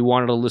to you if you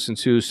wanted to listen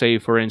to, say,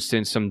 for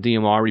instance, some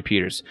DMR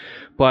repeaters.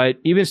 But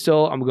even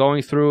still, I'm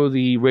going through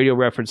the radio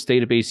reference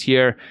database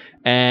here,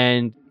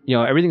 and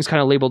everything's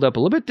kind of labeled up a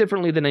little bit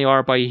differently than they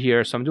are by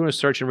here. So I'm doing a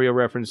search in radio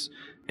reference,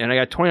 and I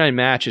got 29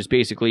 matches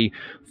basically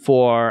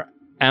for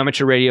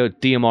amateur radio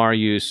DMR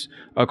use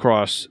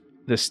across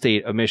the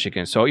state of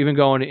Michigan. So even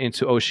going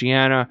into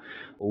Oceana,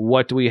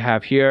 what do we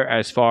have here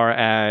as far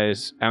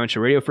as amateur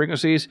radio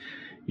frequencies?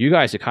 You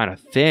guys are kind of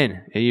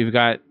thin. You've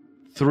got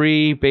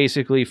 3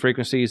 basically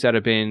frequencies that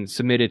have been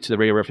submitted to the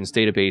radio reference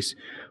database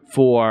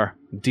for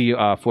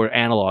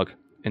analog,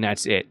 and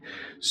that's it.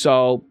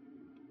 So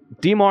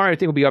DMR, I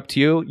think, will be up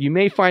to you. You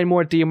may find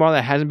more DMR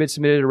that hasn't been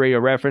submitted to radio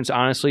reference,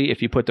 honestly,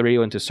 if you put the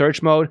radio into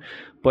search mode.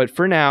 But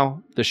for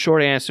now, the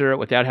short answer,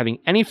 without having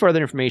any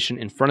further information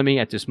in front of me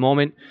at this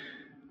moment,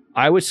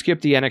 I would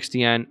skip the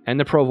NXDN and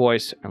the Pro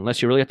Voice,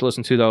 unless you really have to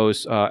listen to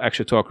those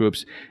extra talk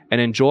groups, and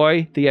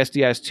enjoy the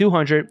SDS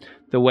 200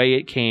 the way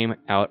it came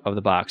out of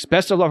the box.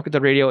 Best of luck with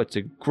the radio. It's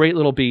a great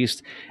little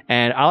beast,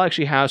 and I'll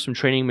actually have some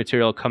training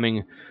material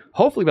coming,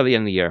 hopefully by the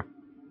end of the year,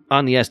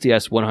 on the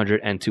SDS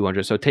 100 and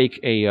 200. So keep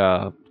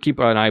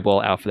an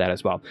eyeball out for that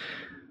as well.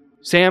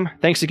 Sam,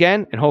 thanks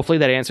again, and hopefully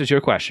that answers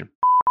your question.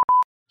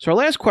 So our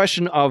last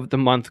question of the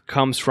month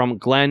comes from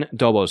Glenn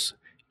Dobos,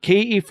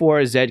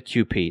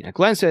 KE4ZQP. Now,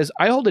 Glenn says,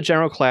 I hold a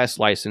general class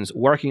license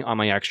working on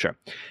my extra.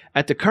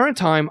 At the current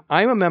time,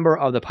 I am a member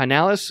of the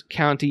Pinellas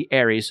County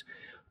Aries,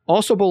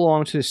 also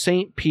belong to the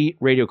St. Pete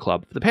Radio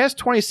Club. For the past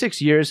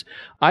 26 years,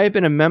 I have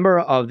been a member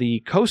of the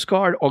Coast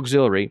Guard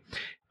Auxiliary.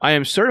 I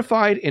am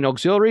certified in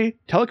auxiliary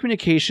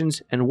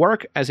telecommunications and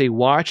work as a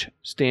watch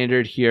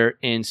standard here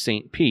in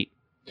St. Pete.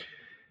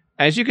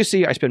 As you can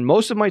see, I spend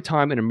most of my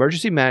time in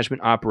emergency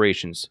management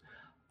operations.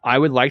 I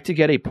would like to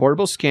get a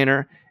portable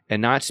scanner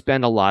and not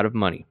spend a lot of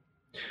money.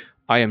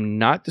 I am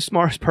not the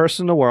smartest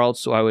person in the world,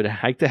 so I would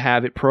like to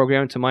have it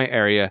programmed to my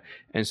area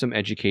and some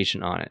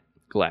education on it.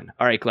 Glenn.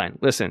 All right, Glenn,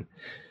 listen.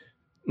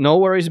 No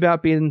worries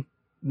about being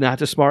not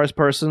the smartest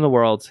person in the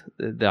world.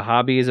 The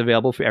hobby is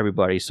available for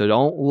everybody, so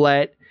don't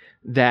let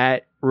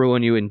that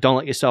ruin you, and don't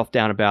let yourself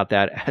down about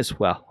that as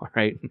well. All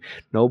right,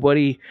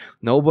 nobody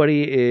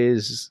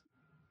is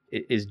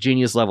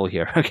genius level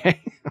here.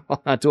 Okay,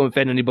 not to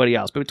offend anybody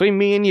else, but between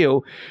me and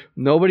you,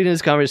 nobody in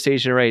this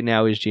conversation right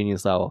now is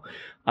genius level.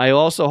 I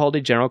also hold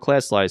a general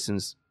class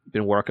license.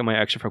 Been working my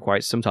extra for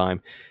quite some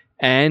time,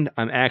 and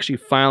I'm actually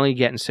finally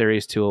getting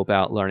serious too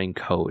about learning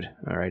code.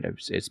 All right,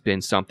 it's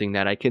been something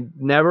that I could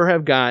never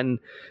have gotten.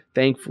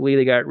 Thankfully,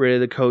 they got rid of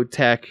the code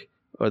tech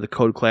or the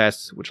code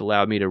class, which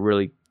allowed me to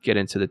really get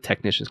into the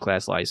technician's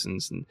class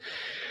license and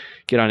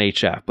get on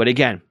HF. But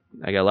again,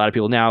 I got a lot of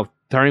people now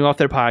turning off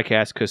their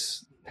podcasts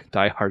because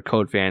diehard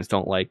code fans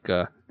don't like.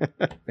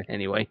 But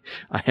anyway,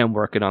 I am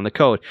working on the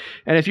code,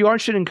 and if you are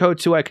interested in code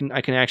too, I can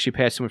actually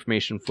pass some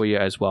information for you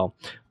as well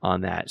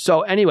on that.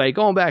 So anyway,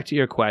 going back to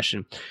your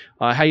question,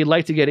 how you'd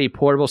like to get a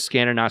portable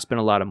scanner, not spend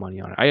a lot of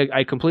money on it.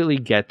 I completely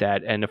get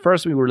that, and the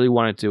first thing we really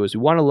want to do is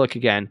we want to look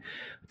again,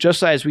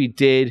 just as we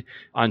did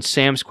on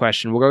Sam's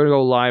question. We're going to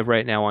go live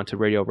right now onto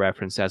Radio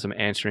Reference as I'm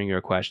answering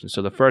your question.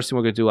 So the first thing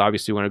we're going to do,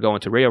 obviously, we're going to go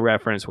into Radio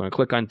Reference. We're going to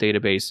click on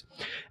Database,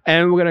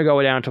 and we're going to go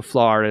down to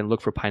Florida and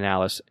look for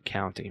Pinellas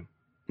County.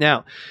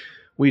 Now,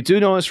 we do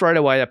notice right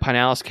away that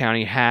Pinellas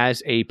County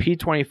has a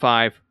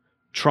P25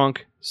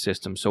 trunk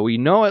system. So we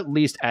know, at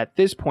least at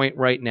this point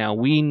right now,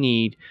 we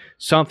need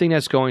something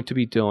that's going to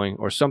be doing,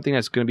 or something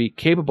that's going to be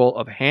capable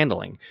of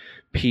handling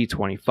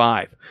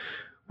P25.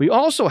 We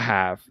also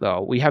have,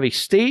 though, we have a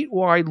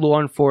statewide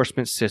law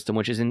enforcement system,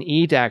 which is an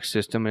EDAX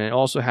system, and it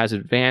also has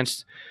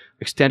advanced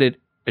extended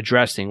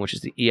addressing, which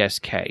is the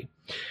ESK.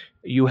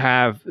 You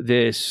have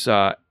this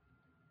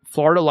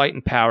Florida Light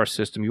and Power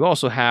system. You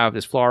also have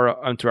this Florida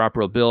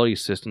Interoperability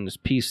System, this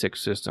P6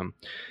 system,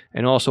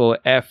 and also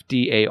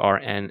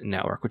FDARN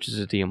network, which is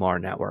a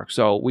DMR network.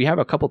 So we have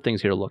a couple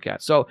things here to look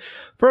at. So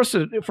first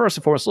and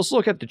foremost, let's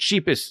look at the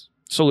cheapest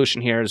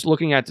solution here, is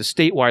looking at the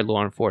statewide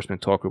law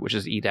enforcement talk group, which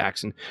is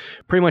EDAX. And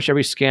pretty much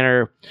every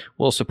scanner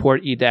will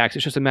support EDAX.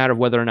 It's just a matter of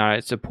whether or not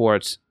it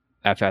supports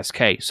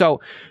FSK.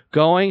 So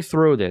going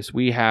through this,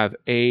 we have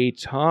a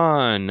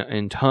ton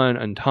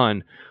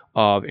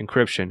of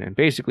encryption, and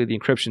basically the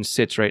encryption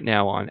sits right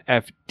now on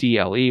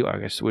FDLE, I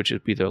guess, which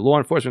would be the law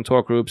enforcement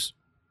talk groups,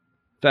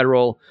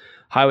 federal,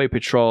 highway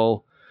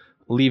patrol.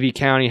 Levy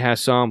County has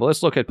some, but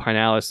let's look at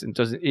Pinellas.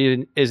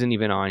 It isn't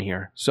even on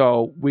here,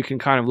 so we can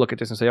kind of look at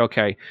this and say,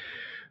 okay,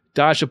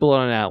 dodge a bullet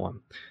on that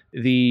one.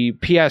 The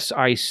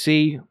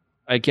PSIC,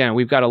 again,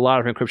 we've got a lot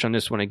of encryption on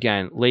this one.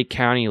 Again, Lake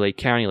County.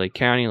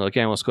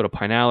 Again, let's go to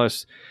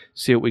Pinellas,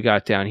 see what we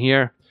got down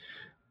here.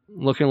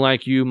 Looking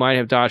like you might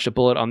have dodged a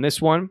bullet on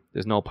this one.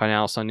 There's no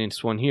Pinellas on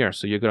this one here,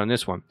 so you're good on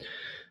this one.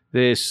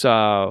 This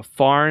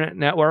FARN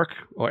network,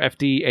 or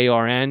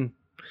FDARN,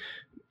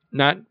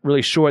 not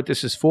really sure what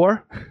this is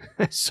for,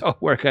 so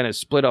we're going to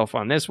split off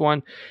on this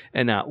one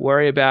and not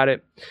worry about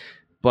it.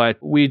 But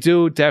we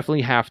do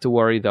definitely have to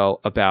worry, though,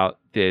 about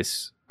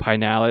this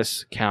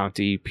Pinellas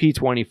County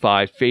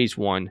P25 Phase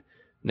 1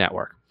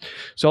 network.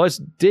 So let's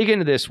dig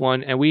into this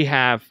one, and we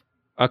have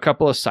a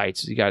couple of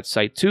sites. You got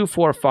site 2,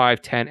 4,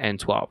 5, 10, and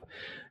 12.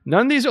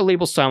 None of these are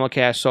labeled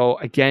simulcast, so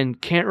again,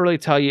 can't really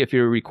tell you if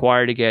you're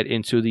required to get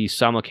into the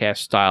simulcast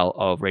style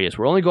of radios.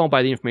 We're only going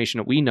by the information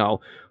that we know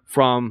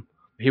from,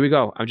 here we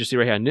go, I'm just seeing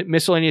right here,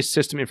 miscellaneous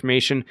system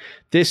information.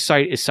 This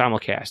site is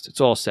simulcast.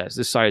 It's all it says.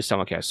 This site is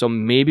simulcast. So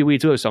maybe we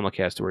do have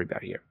simulcast to worry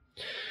about here.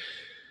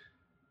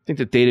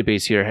 think the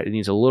database here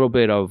needs a little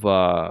bit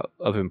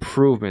of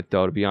improvement,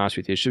 though, to be honest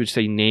with you. It should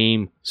say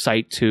name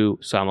site 2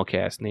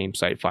 simulcast, name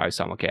site 5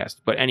 simulcast.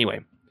 But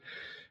anyway,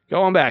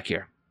 going back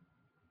here.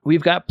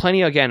 We've got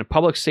plenty, again,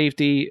 public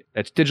safety,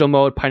 that's digital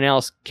mode,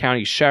 Pinellas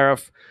County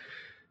Sheriff,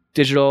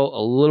 digital, a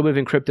little bit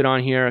of encrypted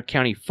on here.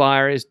 County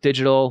Fire is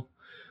digital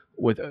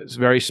with a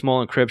very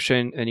small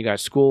encryption. And you got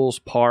schools,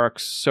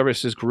 parks,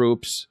 services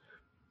groups,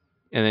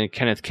 and then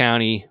Kenneth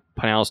County,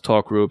 Pinellas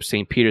Talk Group,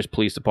 St. Peter's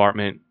Police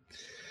Department.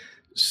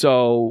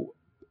 So,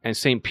 and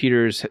St.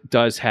 Peter's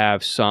does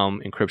have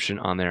some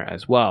encryption on there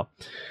as well.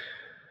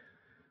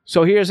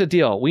 So here's the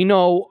deal. We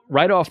know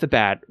right off the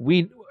bat,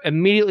 we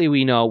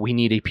know we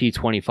need a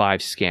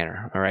P25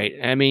 scanner. All right.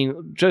 I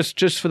mean,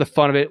 just for the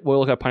fun of it, we'll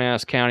look at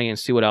Pinellas County and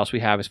see what else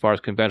we have as far as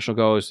conventional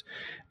goes.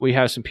 We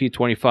have some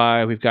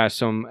P25. We've got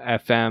some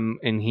FM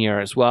in here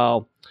as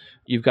well.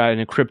 You've got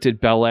an encrypted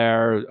Bel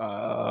Air.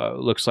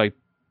 Looks like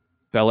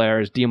Bel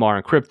Air is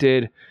DMR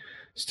encrypted.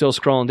 Still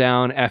scrolling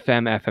down,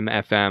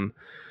 FM.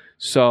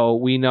 So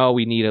we know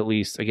we need at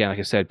least, again, like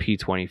I said,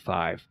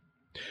 P25.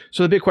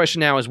 So the big question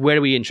now is, where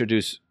do we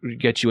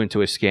get you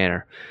into a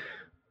scanner?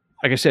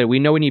 Like I said, we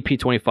know we need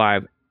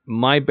P25.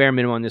 My bare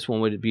minimum on this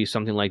one would be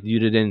something like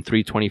Uniden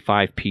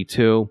 325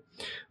 P2.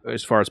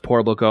 As far as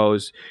portable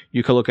goes,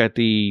 you could look at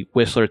the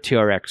Whistler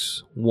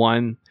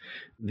TRX1,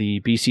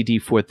 the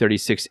BCD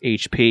 436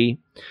 HP.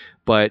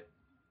 But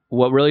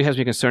what really has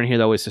me concerned here,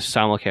 though, is the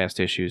simulcast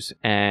issues.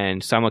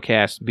 And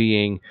simulcast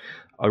being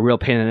a real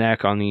pain in the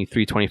neck on the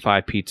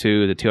 325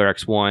 P2, the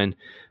TRX1,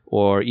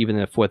 or even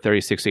the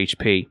 436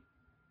 HP.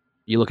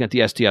 You're looking at the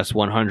SDS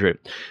 100.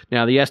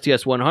 Now, the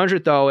SDS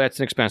 100, though, that's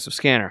an expensive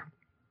scanner.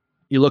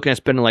 You're looking at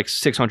spending like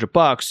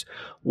 $600,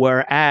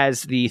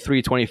 whereas the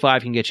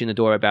 325 can get you in the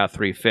door about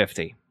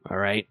 $350. All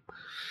right.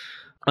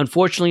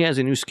 Unfortunately, as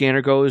a new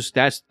scanner goes,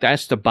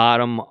 that's the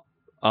bottom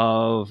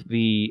of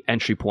the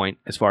entry point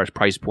as far as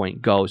price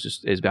point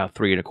goes, is about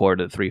 $325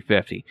 to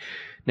 $350.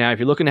 Now, if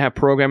you're looking to have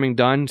programming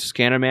done,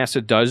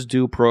 ScannerMaster does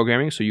do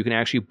programming, so you can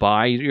actually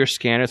buy your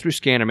scanner through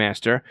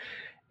ScannerMaster.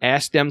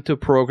 Ask them to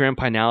program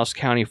Pinellas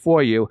County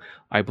for you.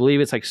 I believe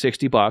it's like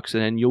 $60,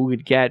 and then you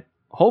would get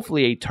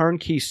hopefully a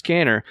turnkey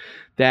scanner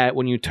that,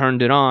 when you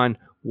turned it on,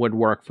 would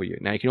work for you.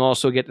 Now, you can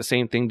also get the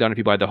same thing done if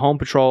you buy the home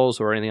patrols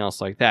or anything else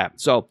like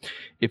that. So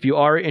if you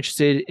are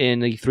interested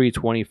in the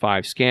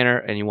 325 scanner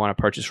and you want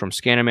to purchase from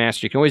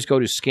ScannerMaster, you can always go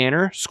to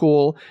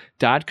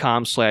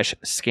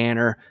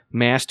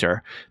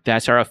scannerschool.com/ScannerMaster.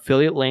 That's our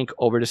affiliate link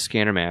over to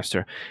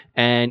ScannerMaster.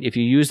 And if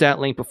you use that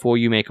link before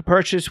you make a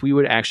purchase, we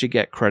would actually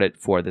get credit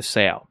for the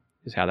sale,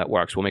 is how that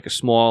works. We'll make a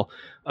small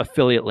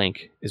affiliate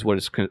link, is what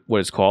it's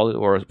called,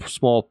 or a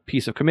small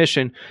piece of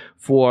commission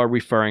for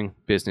referring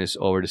business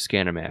over to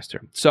ScannerMaster.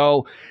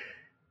 So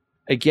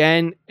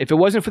again, if it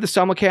wasn't for the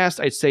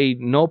simulcast, I'd say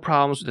no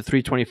problems with the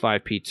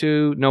 325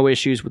 P2, no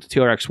issues with the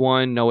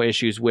TRX1, no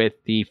issues with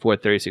the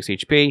 436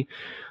 HP.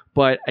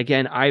 But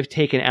again, I've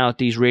taken out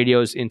these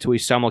radios into a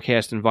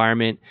simulcast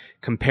environment,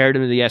 compared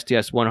them to the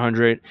SDS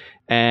 100,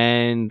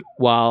 and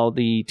while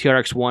the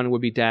TRX1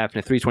 would be DAF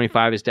and the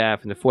 325 is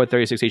DAF and the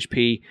 436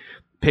 HP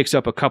picks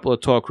up a couple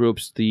of talk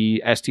groups, the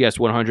SDS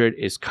 100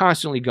 is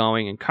constantly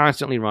going and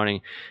constantly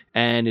running,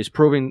 and is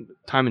proving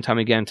time and time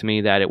again to me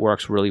that it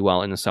works really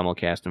well in the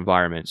simulcast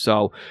environment.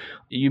 So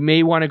you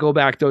may want to go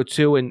back, though,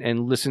 too,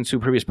 and listen to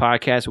previous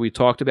podcasts where we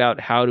talked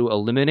about how to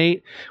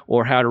eliminate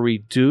or how to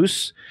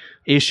reduce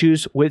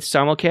issues with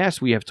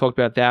simulcast. We have talked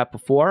about that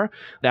before.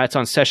 That's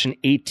on session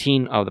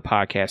 18 of the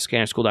podcast,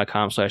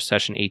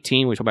 scannerschool.com/session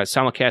 18. We talk about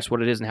simulcast,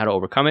 what it is, and how to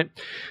overcome it.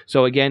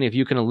 So again, if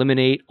you can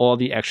eliminate all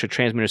the extra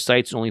transmitter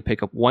sites and only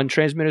pick up one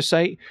transmitter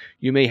site,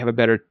 you may have a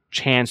better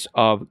chance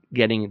of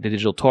getting the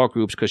digital talk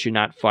groups, because you're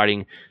not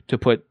fighting to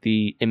put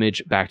the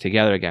image back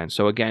together again.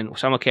 So again,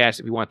 simulcast,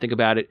 if you want to think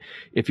about it,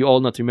 if you're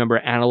old enough to remember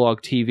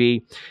analog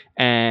TV,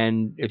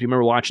 and if you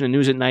remember watching the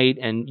news at night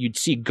and you'd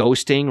see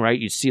ghosting, right?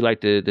 You'd see like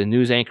the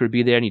news anchor would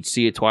be there and you'd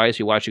see it twice.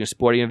 You're watching a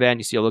sporting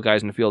event, you see all the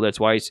guys in the field there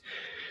twice.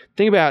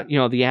 Think about,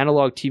 the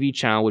analog TV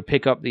channel would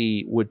pick up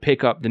the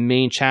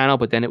main channel,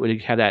 but then it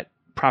would have that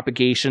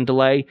propagation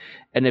delay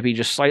and it'd be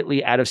just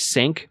slightly out of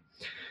sync.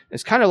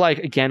 It's kind of like,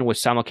 again, what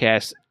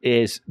simulcast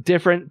is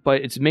different,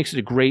 but it makes it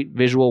a great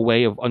visual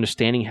way of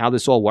understanding how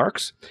this all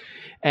works.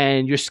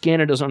 And your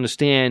scanner doesn't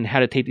understand how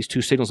to take these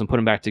two signals and put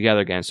them back together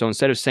again. So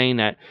instead of saying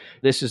that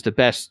this is the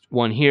best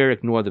one here,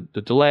 ignore the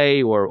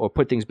delay, or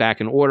put things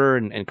back in order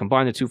and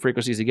combine the two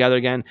frequencies together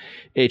again,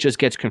 it just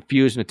gets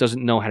confused and it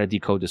doesn't know how to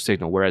decode the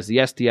signal. Whereas the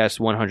SDS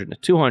 100 and the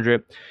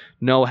 200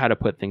 know how to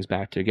put things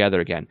back together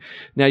again.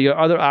 Now, your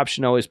other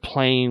option, though, is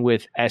playing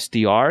with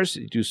SDRs.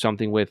 You do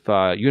something with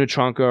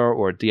Unitrunker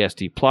or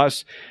DSD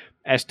Plus.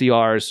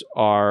 SDRs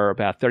are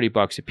about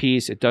 $30 a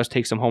piece. It does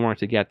take some homework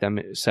to get them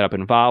set up and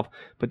involved,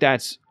 but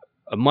that's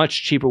a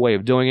much cheaper way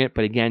of doing it.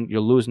 But again,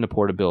 you're losing the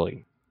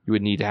portability. You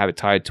would need to have it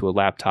tied to a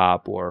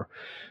laptop or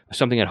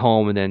something at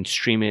home and then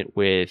stream it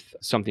with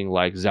something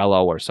like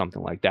Zello or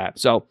something like that.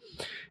 So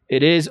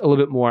it is a little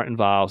bit more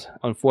involved.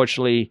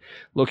 Unfortunately,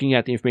 looking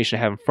at the information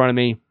I have in front of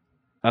me,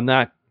 I'm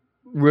not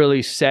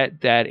really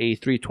set that a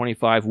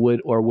 325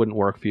 would or wouldn't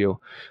work for you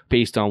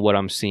based on what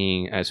I'm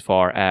seeing as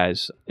far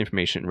as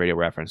information and radio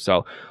reference.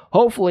 So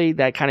hopefully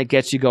that kind of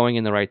gets you going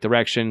in the right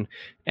direction.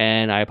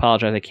 And I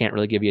apologize, I can't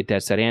really give you a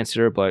dead set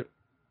answer, but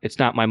it's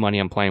not my money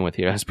I'm playing with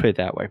here. Let's put it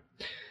that way.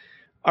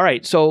 All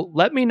right, so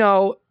let me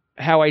know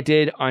how I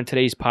did on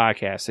today's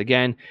podcast.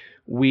 Again,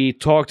 we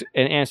talked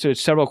and answered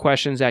several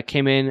questions that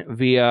came in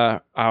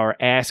via our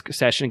Ask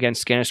session, again,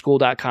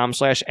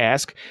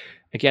 scannerschool.com/ask.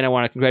 Again, I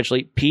want to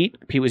congratulate Pete.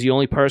 Pete was the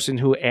only person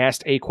who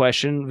asked a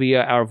question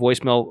via our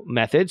voicemail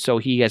method, so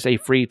he has a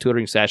free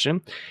tutoring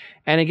session.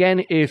 And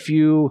again, if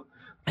you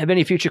have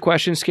any future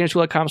questions,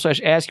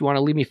 scannerschool.com/ask. You want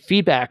to leave me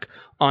feedback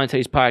on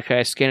today's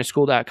podcast,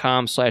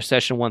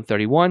 scannerschool.com/session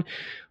 131.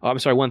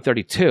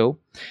 132.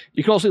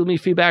 You can also leave me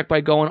feedback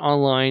by going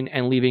online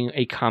and leaving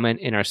a comment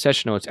in our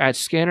session notes at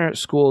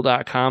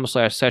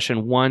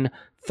scannerschool.com/session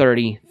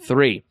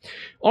 133.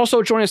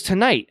 Also, join us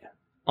tonight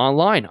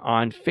online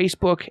on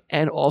Facebook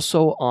and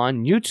also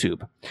on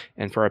YouTube.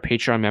 And for our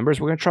Patreon members,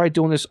 we're going to try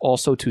doing this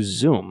also to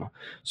Zoom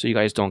so you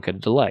guys don't get a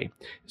delay.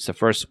 It's the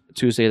first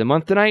Tuesday of the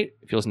month tonight.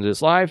 If you listen to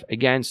this live,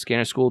 again,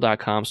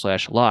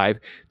 scannerschool.com/live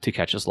to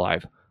catch us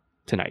live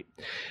tonight.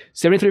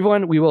 73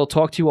 everyone, we will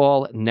talk to you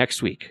all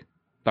next week.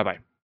 Bye-bye.